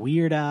think she had a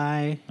weird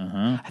eye.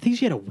 I think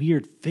she had a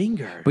weird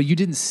finger. But you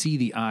didn't see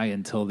the eye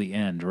until the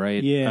end,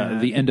 right? Yeah,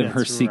 the I end think of her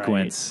that's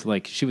sequence.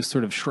 Like, she was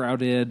sort of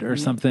shrouded or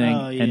something.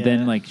 Oh, And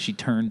then, yeah. like, she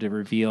turned to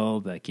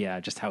reveal, like,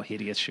 just how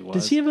hideous she was.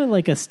 Does she have a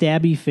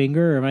stabby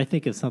finger, or am I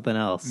thinking of something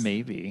else?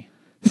 Maybe.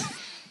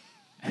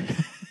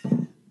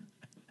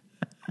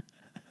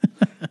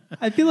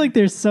 I feel like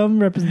there's some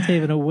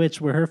representation of a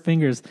witch where her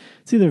fingers,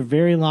 it's either a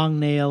very long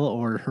nail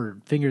or her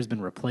finger's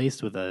been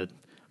replaced with a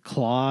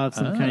claw of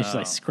some kind. She's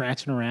like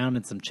scratching around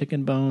in some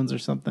chicken bones or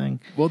something.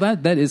 Well,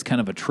 that is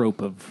kind of a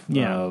trope of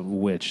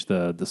witch,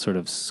 the sort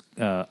of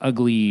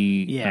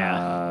ugly,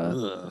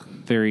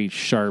 very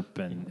sharp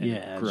and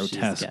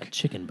grotesque She's got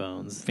chicken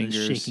bones.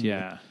 fingers.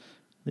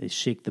 They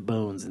shake the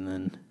bones and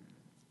then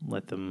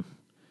let them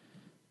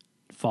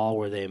fall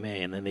where they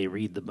may, and then they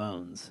read the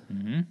bones.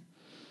 Mm-hmm.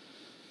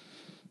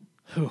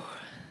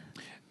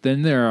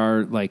 Then there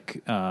are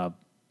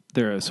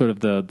there are sort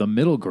of the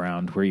middle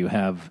ground where you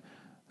have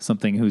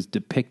something who's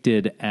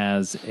depicted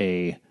as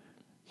a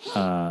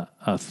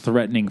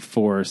threatening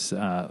force,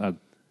 a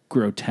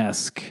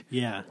grotesque,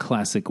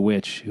 classic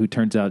witch who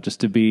turns out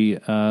just to be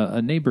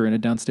a neighbor in a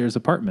downstairs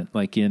apartment,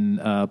 like in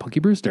Punky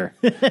Brewster.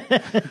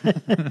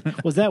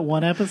 Was that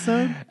one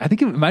episode? I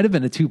think it might have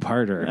been a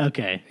two-parter.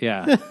 Okay.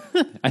 Yeah.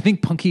 I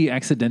think Punky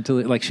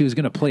accidentally, she was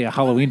going to play a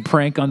Halloween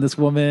prank on this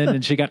woman,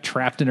 and she got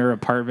trapped in her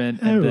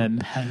apartment, and then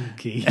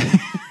Punky.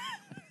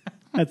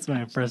 That's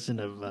my impression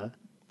of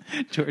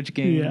George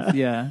Gaines.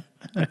 Yeah.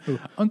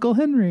 Uncle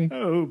Henry.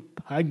 Oh,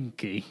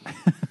 Punky.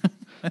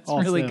 That's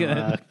Also, really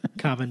good.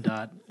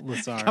 Commandant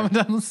Lassard.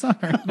 Commandant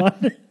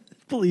Lassard.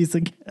 Police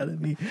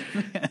Academy.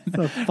 It's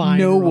a fine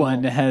No role.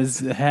 one has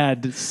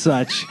had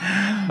such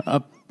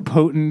a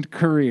potent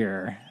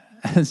career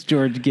as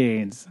George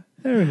Gaines.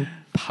 Oh,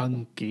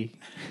 Punky.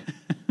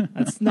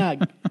 That's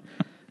not.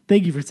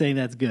 Thank you for saying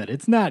that's good.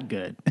 It's not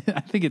good. I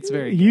think it's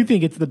very You good.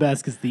 think it's the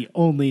best because the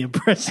only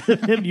impression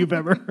of him you've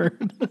ever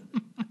heard.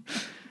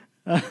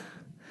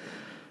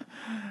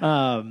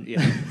 I'm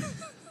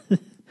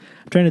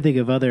trying to think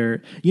of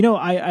other.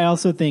 I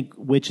also think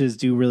witches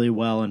do really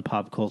well in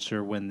pop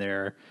culture when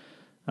they're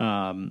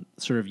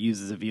sort of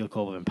used as a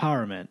vehicle of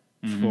empowerment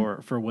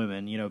for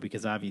women.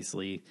 Because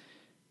obviously,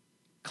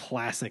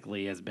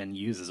 classically, has been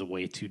used as a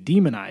way to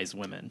demonize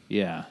women.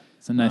 Yeah.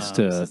 It's nice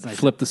So to it's nice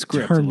flip to the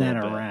script. turn a that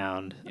little bit.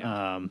 around.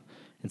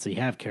 And so you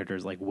have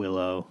characters like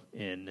Willow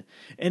and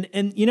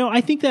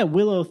I think that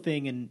Willow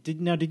thing. And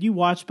did you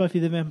watch Buffy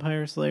the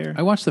Vampire Slayer?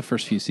 I watched the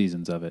first few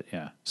seasons of it.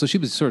 Yeah. So she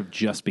was sort of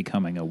just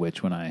becoming a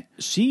witch when I.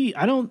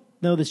 I don't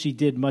know that she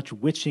did much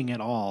witching at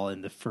all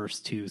in the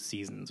first two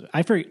seasons.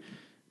 I forget.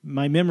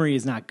 My memory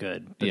is not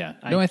good. But Yeah.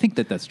 I think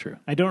that's true.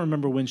 I don't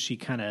remember when she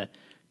kind of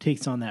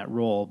takes on that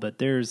role, but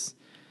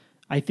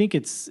I think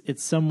it's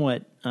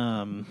somewhat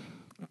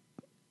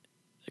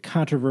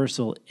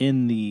controversial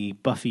in the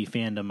Buffy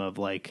fandom of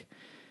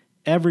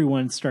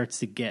everyone starts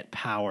to get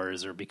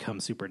powers or become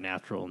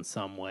supernatural in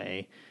some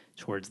way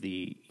towards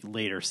the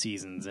later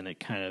seasons, and it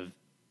kind of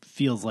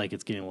feels like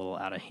it's getting a little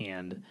out of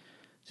hand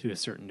to a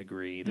certain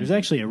degree. There's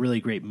actually a really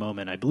great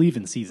moment, I believe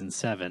in season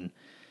 7,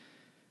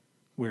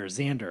 where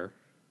Xander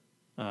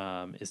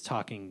is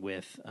talking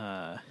with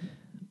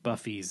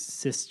Buffy's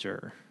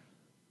sister.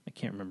 I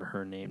can't remember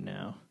her name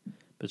now,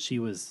 but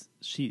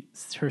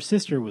her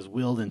sister was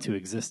willed into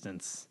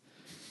existence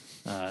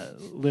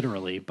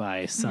literally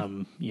by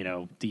some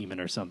demon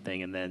or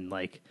something, and then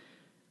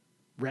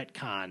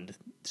retconned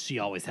she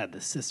always had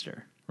this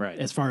sister, Right.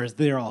 as far as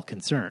they're all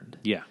concerned.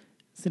 Yeah.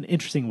 It's an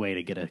interesting way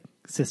to get a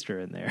sister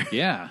in there.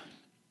 Yeah.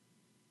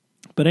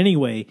 But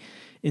anyway,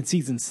 in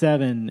season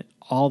 7,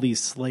 all these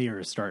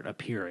slayers start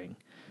appearing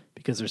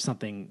because there's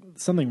something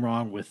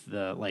wrong with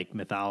the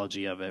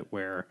mythology of it,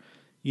 where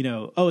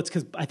it's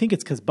because I think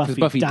it's because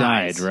Buffy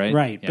died, right?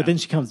 Right, Yeah. but then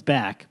she comes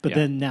back. But Yeah.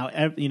 then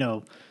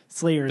now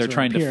slayers They're are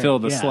trying to appearing. fill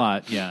the Yeah.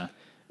 slot. Yeah.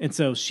 And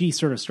so she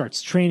sort of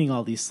starts training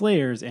all these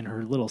slayers, and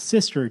her little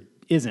sister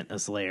isn't a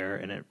slayer,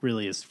 and it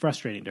really is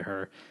frustrating to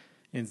her.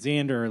 And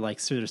Xander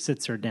sort of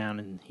sits her down,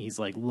 and he's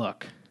like,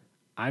 "Look,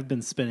 I've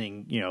been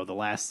spending the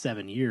last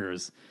 7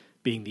 years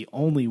being the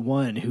only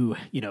one who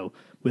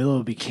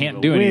Willow became Can't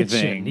a do witch,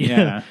 anything, and,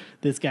 yeah.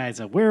 this guy's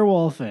a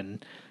werewolf,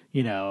 and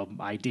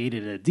I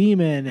dated a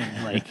demon,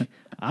 and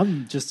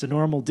I'm just a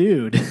normal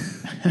dude,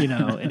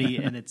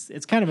 and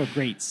it's kind of a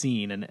great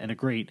scene and a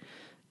great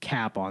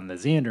cap on the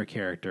Xander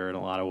character in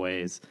a lot of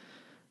ways.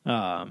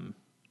 But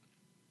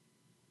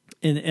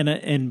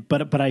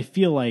I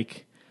feel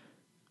like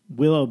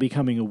Willow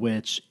becoming a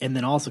witch and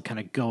then also kind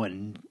of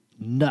going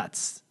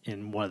nuts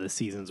in one of the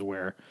seasons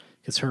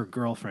because her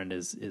girlfriend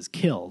is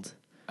killed.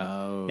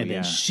 Oh, And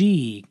yeah. then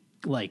she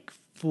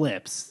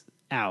flips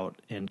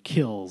out and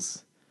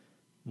kills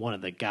one of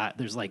the guys.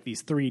 There's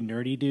these 3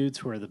 nerdy dudes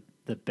who are the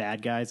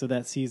bad guys of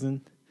that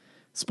season.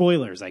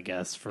 Spoilers, I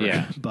guess, for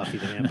Yeah. Buffy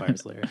the Vampire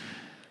Slayer.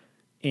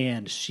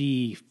 And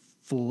she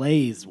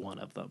flays one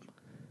of them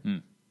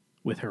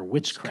with her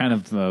witchcraft. kind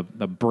of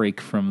a break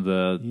from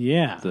the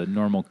Yeah.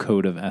 normal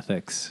code of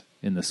ethics.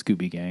 in the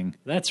Scooby Gang.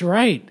 That's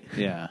right.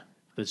 Yeah.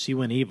 But she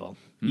went evil.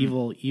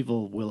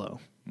 Evil Willow.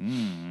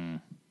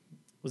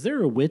 Was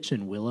there a witch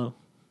in Willow?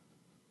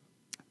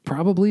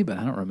 Probably, but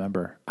I don't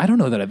remember. I don't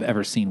know that I've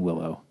ever seen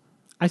Willow.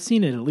 I've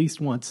seen it at least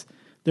once.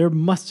 There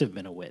must have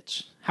been a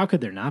witch. How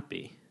could there not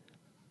be?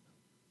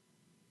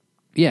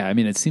 Yeah, I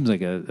mean, it seems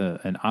like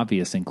an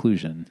obvious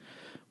inclusion.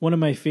 One of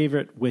my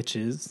favorite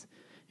witches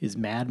is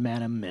Mad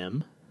Madam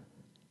Mim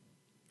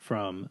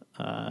from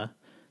the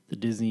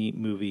Disney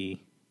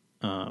movie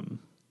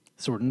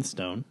Sword and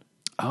Stone.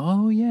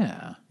 Oh,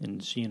 yeah.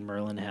 And she and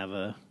Merlin have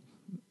a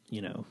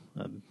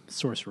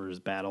sorcerer's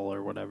battle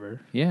or whatever.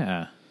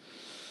 Yeah.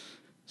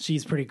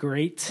 She's pretty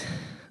great.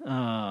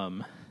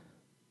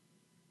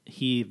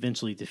 He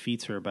eventually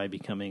defeats her by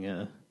becoming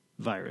a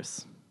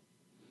virus.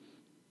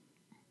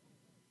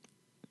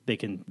 They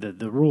can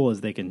the rule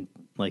is they can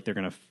they're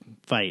going to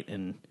fight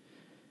and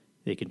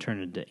they can turn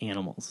into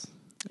animals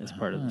as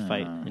part of the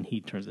fight, and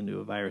he turns into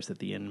a virus at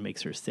the end and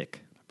makes her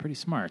sick. Pretty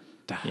smart.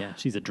 Yeah,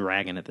 she's a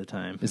dragon at the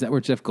time. Is that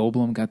where Jeff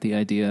Goldblum got the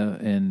idea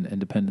in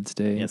Independence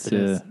Day? Yes, it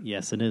is.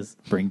 Yes, it is.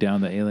 Bring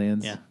down the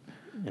aliens? Yeah.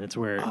 And it's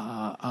where...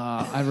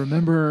 I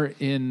remember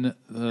in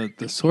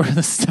the Sword of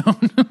the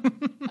Stone,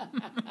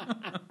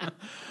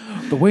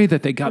 the way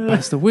that they got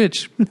past the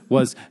witch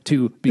was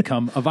to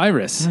become a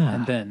virus.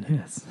 And then...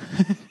 Yes.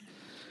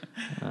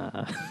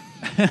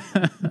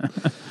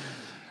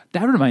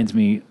 That reminds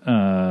me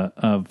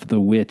of the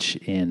witch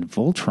in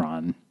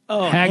Voltron.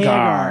 Oh,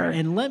 Hagar.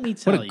 And let me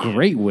tell you. What a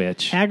great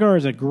witch. Hagar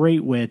is a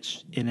great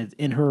witch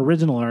in her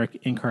original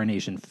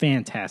incarnation.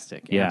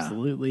 Fantastic. Yeah.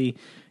 Absolutely.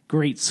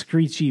 Great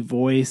screechy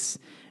voice.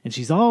 And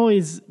she's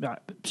always,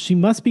 she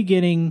must be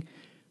getting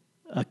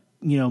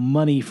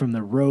money from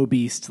the roe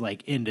beast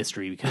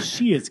industry, because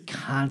she is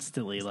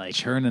constantly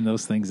churning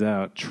those things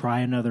out. Try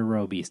another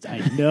roe beast. I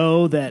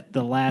know that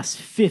the last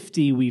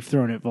 50 we've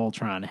thrown at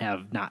Voltron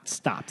have not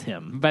stopped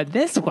him. But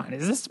this one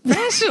is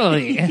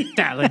especially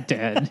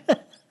talented.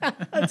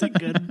 That's a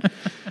good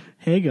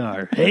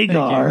Hagar.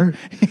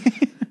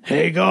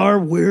 Hagar,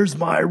 where's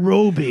my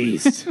roe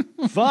beast?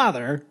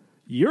 Father,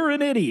 you're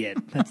an idiot.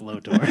 That's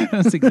Lotor.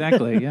 That's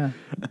exactly, yeah.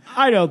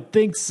 I don't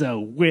think so,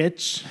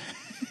 witch.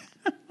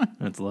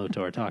 That's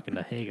Lotor talking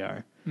to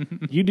Hagar.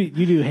 You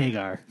do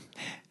Hagar.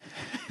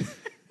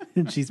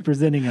 And she's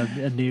presenting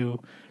a new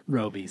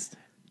roe beast.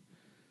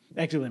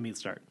 Actually, let me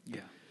start. Yeah.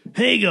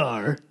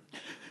 Hagar,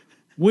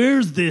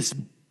 where's this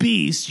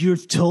beast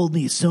you've told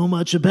me so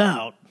much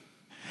about?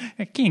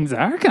 King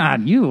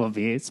Zarkon, you will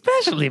be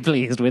especially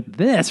pleased with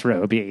this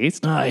roe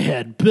beast. I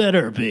had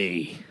better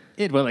be.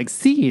 It will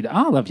exceed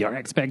all of your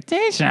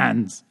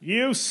expectations.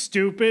 You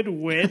stupid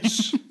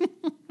witch.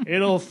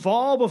 It'll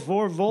fall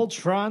before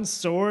Voltron's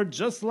sword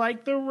just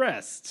like the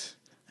rest.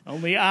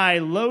 Only I,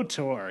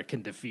 Lotor,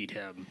 can defeat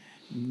him.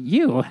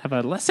 You have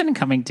a lesson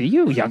coming to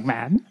you, young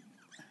man.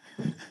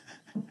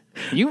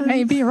 You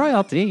may be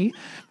royalty,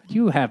 but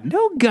you have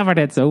no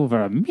governance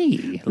over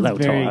me,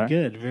 Lotor. Very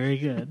good, very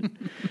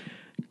good.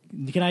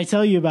 Can I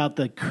tell you about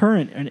the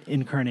current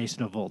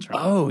incarnation of Voltron?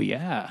 Oh,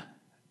 yeah.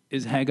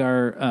 Is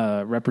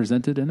Hagar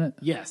represented in it?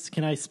 Yes.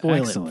 Can I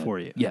spoil Excellent. it for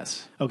you?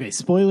 Yes. Okay,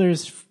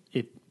 spoilers.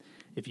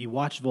 If you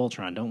watch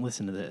Voltron, don't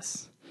listen to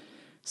this.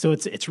 So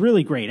it's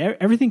really great.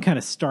 Everything kind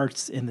of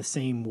starts in the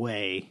same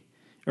way,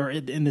 or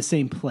in the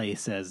same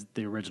place as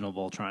the original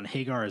Voltron.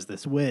 Hagar is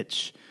this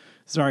witch.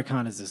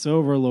 Zarkon is this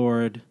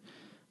overlord.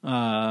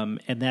 And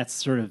that's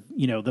sort of,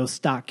 those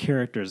stock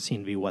characters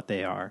seem to be what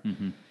they are.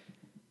 Mm-hmm.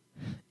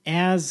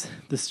 As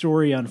the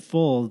story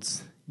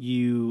unfolds,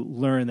 you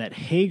learn that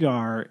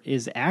Hagar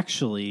is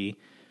actually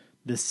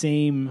the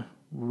same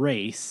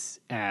race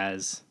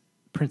as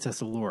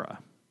Princess Allura.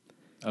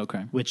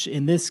 Okay. Which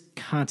in this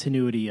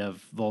continuity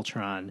of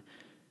Voltron,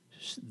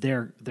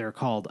 they're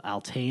called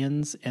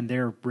Alteans, and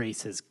their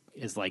race is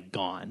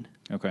gone.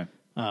 Okay.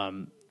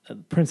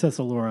 Princess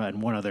Allura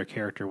and one other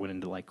character went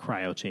into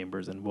cryo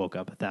chambers and woke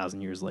up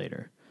 1,000 years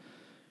later.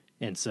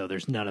 And so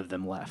there's none of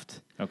them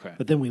left. Okay.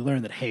 But then we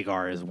learn that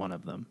Hagar is one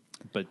of them.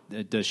 But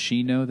does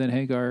she know that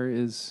Hagar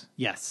is...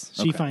 Yes,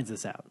 she Okay. finds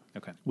this out.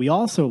 Okay. We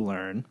also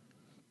learn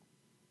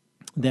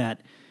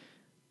that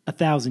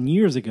 1,000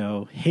 years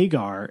ago,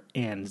 Hagar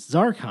and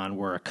Zarkon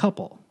were a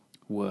couple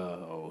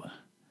Whoa.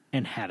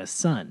 and had a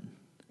son.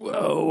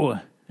 Whoa.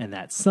 And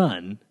that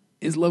son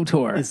Is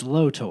Lotor. is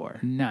Lotor.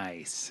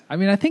 Nice. I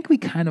mean, I think we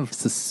kind of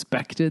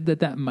suspected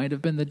that might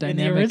have been the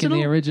dynamic in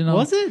the original.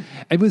 Was it?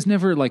 It was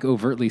never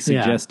overtly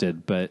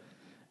suggested, but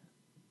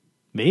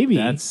Maybe.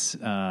 that's...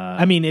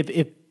 I mean,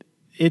 if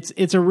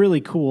it's a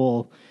really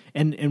cool...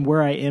 And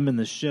where I am in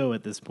the show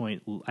at this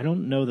point, I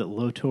don't know that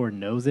Lotor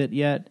knows it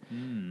yet.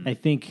 I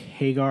think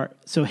Hagar...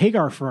 So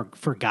Hagar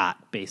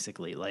forgot,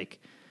 basically.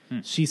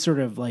 She sort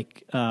of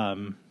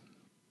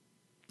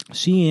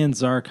she and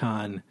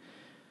Zarkon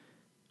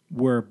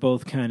were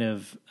both kind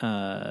of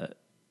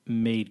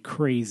made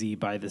crazy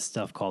by this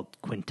stuff called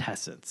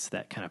quintessence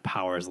that kind of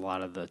powers a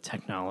lot of the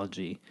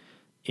technology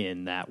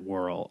in that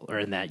world or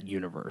in that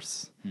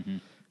universe.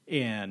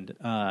 And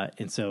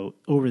so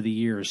over the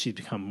years, she's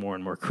become more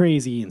and more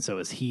crazy, and so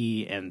is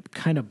he. And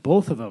kind of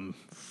both of them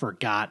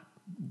forgot,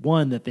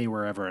 one, that they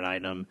were ever an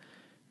item,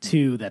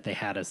 two, that they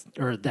had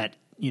that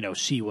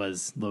she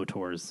was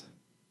Lotor's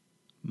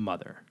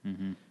mother,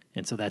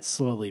 and so that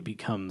slowly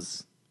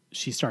becomes,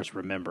 she starts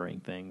remembering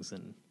things,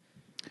 and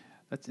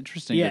that's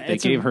interesting. that they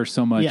gave her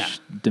so much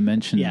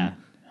dimension. Yeah,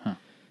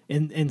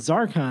 and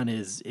Zarkon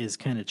is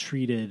kind of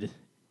treated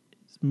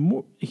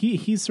more.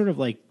 He's sort of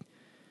like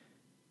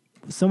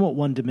somewhat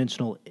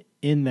one-dimensional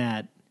in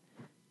that.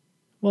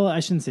 Well,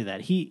 I shouldn't say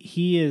that.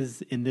 He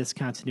is, in this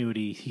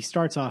continuity, he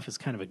starts off as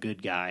kind of a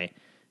good guy.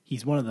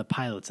 He's one of the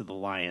pilots of the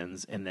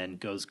Lions, and then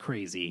goes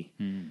crazy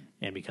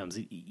and becomes,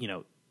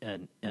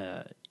 an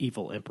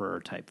evil emperor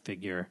type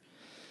figure.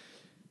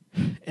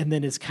 And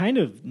then it's kind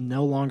of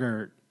no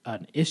longer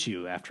an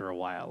issue after a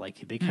while.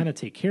 Like, they kind of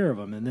take care of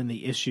him, and then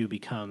the issue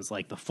becomes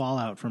like the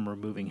fallout from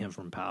removing him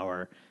from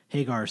power.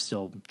 Hagar's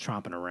still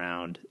tromping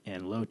around,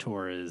 and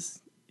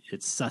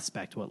it's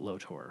suspect what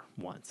Lotor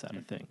wants out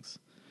of things.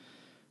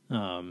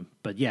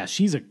 But yeah,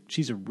 she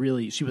was a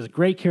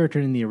great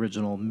character in the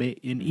original, and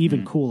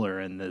even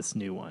cooler in this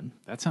new one.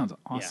 That sounds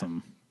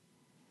awesome. Yeah.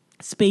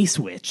 Space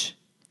Witch.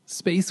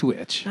 Space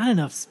Witch. Not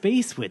enough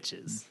Space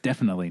Witches.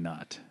 Definitely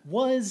not.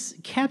 Was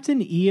Captain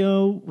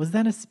EO, was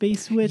that a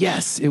Space Witch?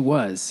 Yes, it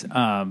was.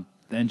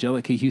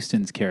 Angelica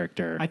Houston's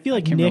character. I feel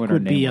like Nick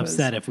would be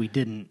upset if we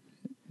didn't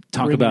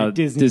talk about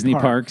Disney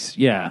parks.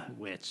 Yeah.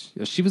 Witch.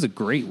 She was a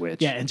great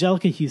witch. Yeah,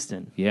 Angelica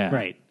Houston. Yeah.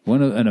 Right.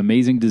 An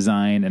amazing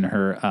design, and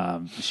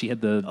her, she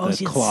had the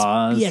claws.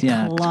 Claw,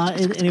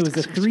 and it was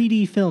a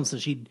 3D film, so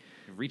she'd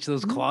reach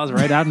those claws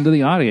right out into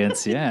the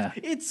audience. Yeah.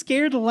 It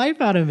scared the life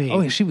out of me.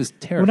 Oh, she was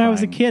terrifying. When I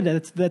was a kid,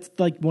 that's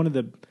like one of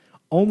the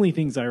only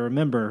things I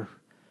remember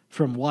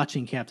from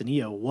watching Captain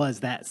EO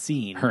was that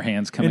scene. Her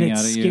hands coming out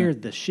at you. And it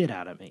scared the shit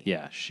out of me.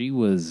 Yeah, she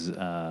was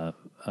a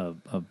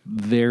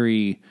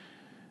very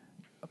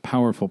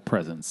powerful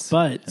presence.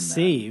 But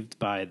saved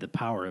by the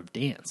power of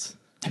dance.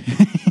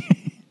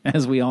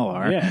 As we all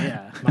are.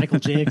 Yeah. Michael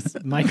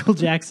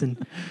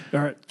Jackson,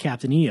 or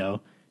Captain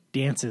EO,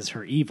 dances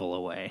her evil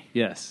away.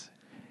 Yes.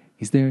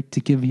 He's there to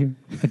give you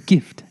a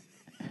gift.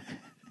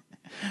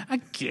 A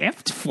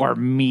gift for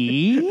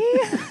me?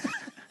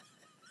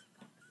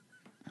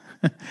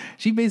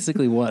 She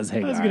basically was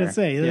Hagar. I was going to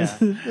say.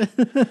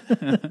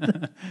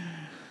 Yeah.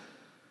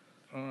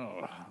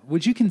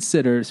 Would you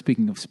consider,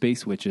 speaking of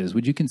space witches,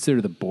 would you consider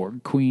the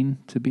Borg Queen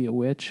to be a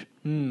witch?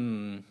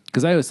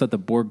 Because I always thought the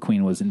Borg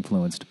Queen was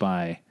influenced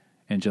by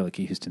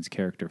Angelica Houston's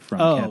character from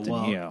Captain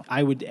EO.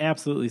 I would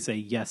absolutely say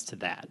yes to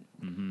that.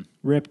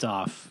 Ripped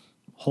off,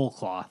 whole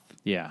cloth.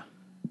 Yeah.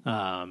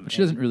 But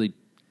she doesn't really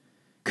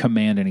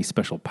command any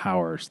special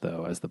powers,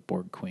 though, as the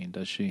Borg Queen,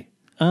 does she?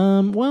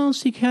 Well,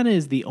 she kind of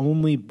is the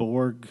only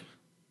Borg,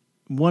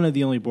 one of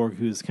the only Borg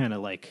who's kind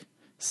of like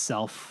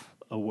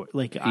self-aware,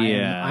 like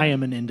I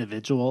am an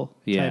individual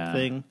type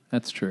thing.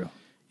 That's true.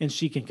 And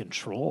she can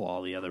control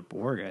all the other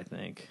Borg, I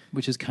think.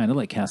 Which is kind of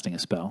like casting a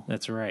spell.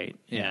 That's right.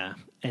 Yeah.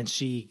 And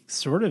she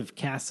sort of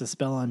casts a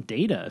spell on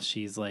Data.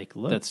 She's like,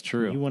 look, that's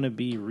true. You want to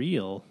be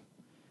real,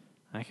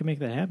 I can make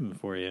that happen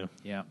for you.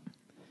 Yeah.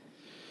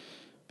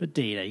 But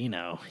Data,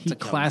 it's a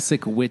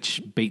classic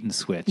witch bait and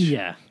switch.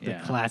 Yeah, the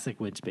classic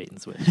witch bait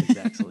and switch.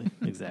 Exactly.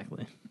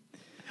 Exactly.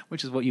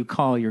 Which is what you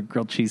call your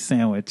grilled cheese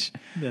sandwich.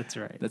 That's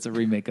right. That's a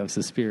remake of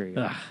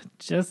Suspiria.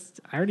 I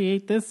already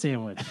ate this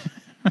sandwich.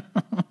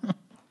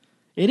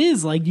 It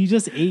is like you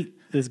just ate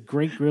this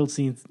great grilled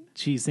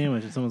cheese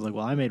sandwich, and someone's like,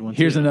 well, I made one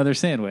Here's too. another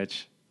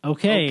sandwich.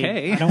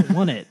 Okay. I don't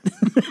want it.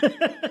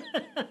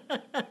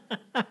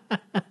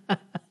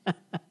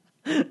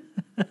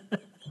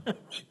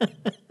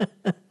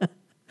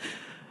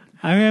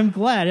 I'm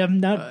glad. I'm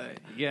not.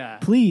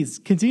 Please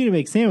continue to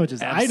make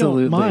sandwiches.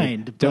 Absolutely. I don't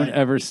mind. Don't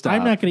ever stop.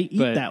 I'm not going to eat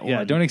that one.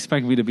 Yeah, don't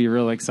expect me to be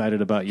real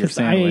excited about your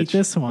sandwich. I ate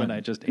this one. When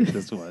I just ate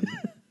this one,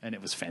 and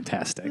it was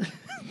fantastic.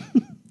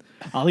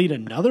 I'll eat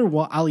another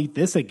one. I'll eat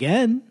this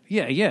again.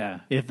 Yeah.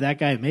 If that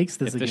guy makes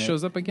this again. If this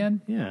shows up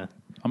again? Yeah.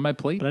 On my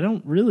plate? But I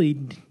don't really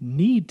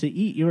need to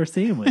eat your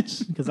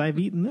sandwich because I've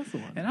eaten this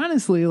one. And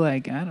honestly,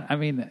 I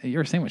mean,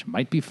 your sandwich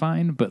might be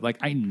fine, but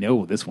I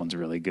know this one's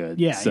really good.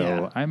 Yeah.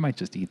 So I might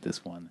just eat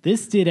this one.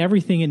 This did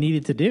everything it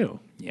needed to do.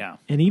 Yeah.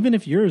 And even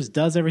if yours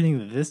does everything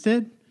that this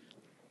did,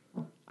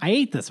 I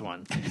ate this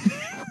one.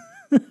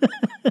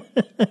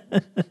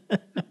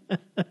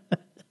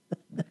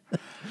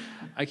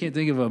 I can't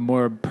think of a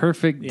more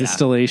perfect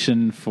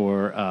distillation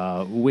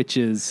for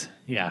witches.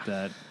 Yeah.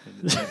 That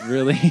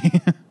really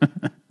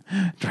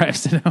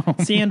drives it home.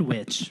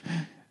 Sandwich.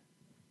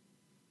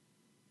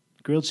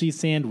 Grilled cheese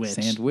sandwich.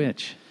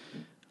 Sandwich.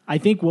 I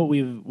think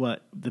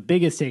what the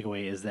biggest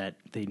takeaway is that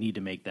they need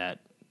to make that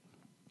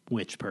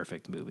witch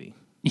perfect movie.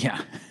 Yeah.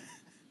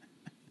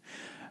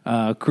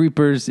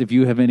 Creepers, if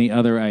you have any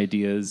other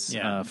ideas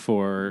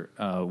for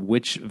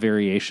witch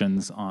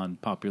variations on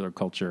popular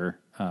culture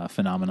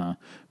phenomena,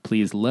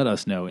 please let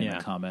us know in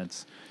the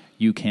comments.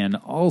 You can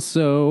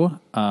also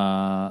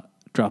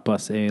drop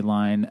us a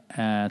line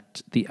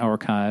at the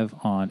Archive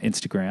on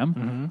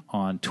Instagram,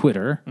 on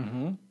Twitter,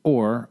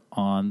 or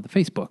on the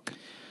Facebook.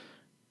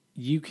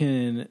 You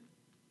can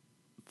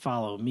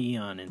follow me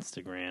on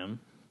Instagram.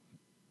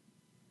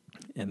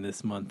 And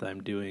this month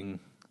I'm doing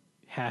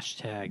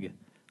hashtag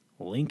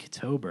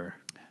Linktober.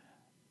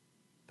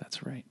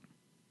 That's right.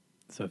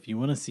 So if you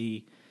want to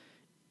see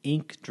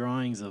ink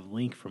drawings of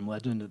Link from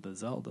Legend of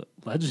Zelda,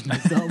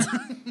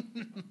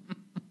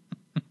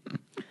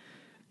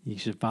 you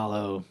should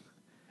follow,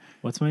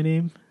 what's my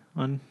name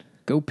on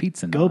Go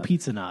Pizza Nut. Go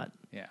Pizza Nut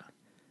Yeah.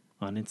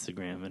 on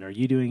Instagram. And are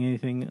you doing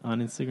anything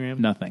on Instagram?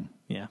 Nothing.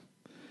 Yeah.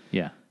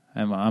 Yeah.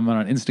 I'm on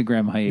an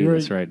Instagram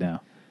hiatus right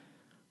now.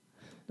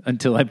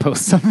 Until I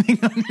post something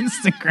on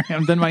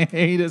Instagram, then my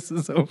hiatus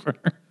is over.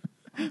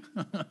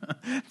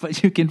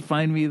 But you can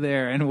find me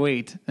there and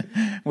wait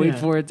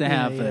for it to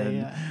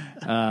happen.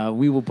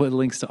 We will put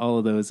links to all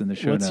of those in the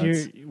show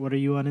notes. What are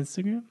you on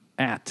Instagram?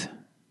 At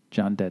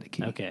John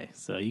Dedeke. Okay,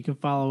 so you can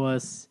follow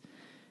us.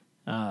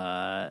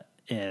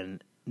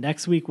 And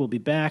next week we'll be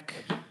back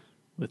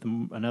with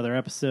another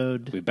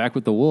episode. We'll be back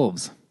with the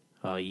wolves.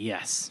 Oh,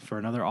 yes, for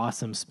another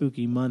awesome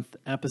Spooky Month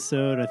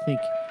episode. I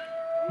think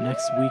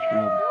next week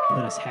will put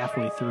us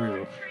halfway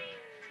through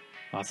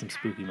Awesome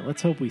Spooky Month.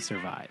 Let's hope we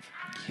survive.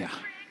 Yeah.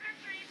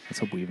 Let's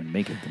hope we even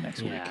make it the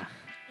next week. Yeah,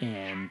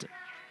 and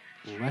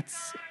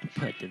let's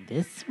put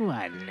this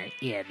one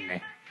in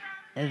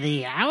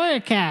the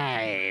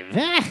archive.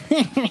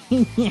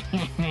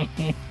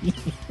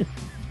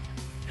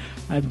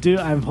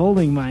 I'm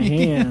holding my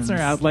hands. Hands are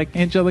out like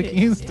angelic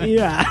Houston.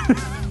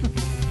 Yeah.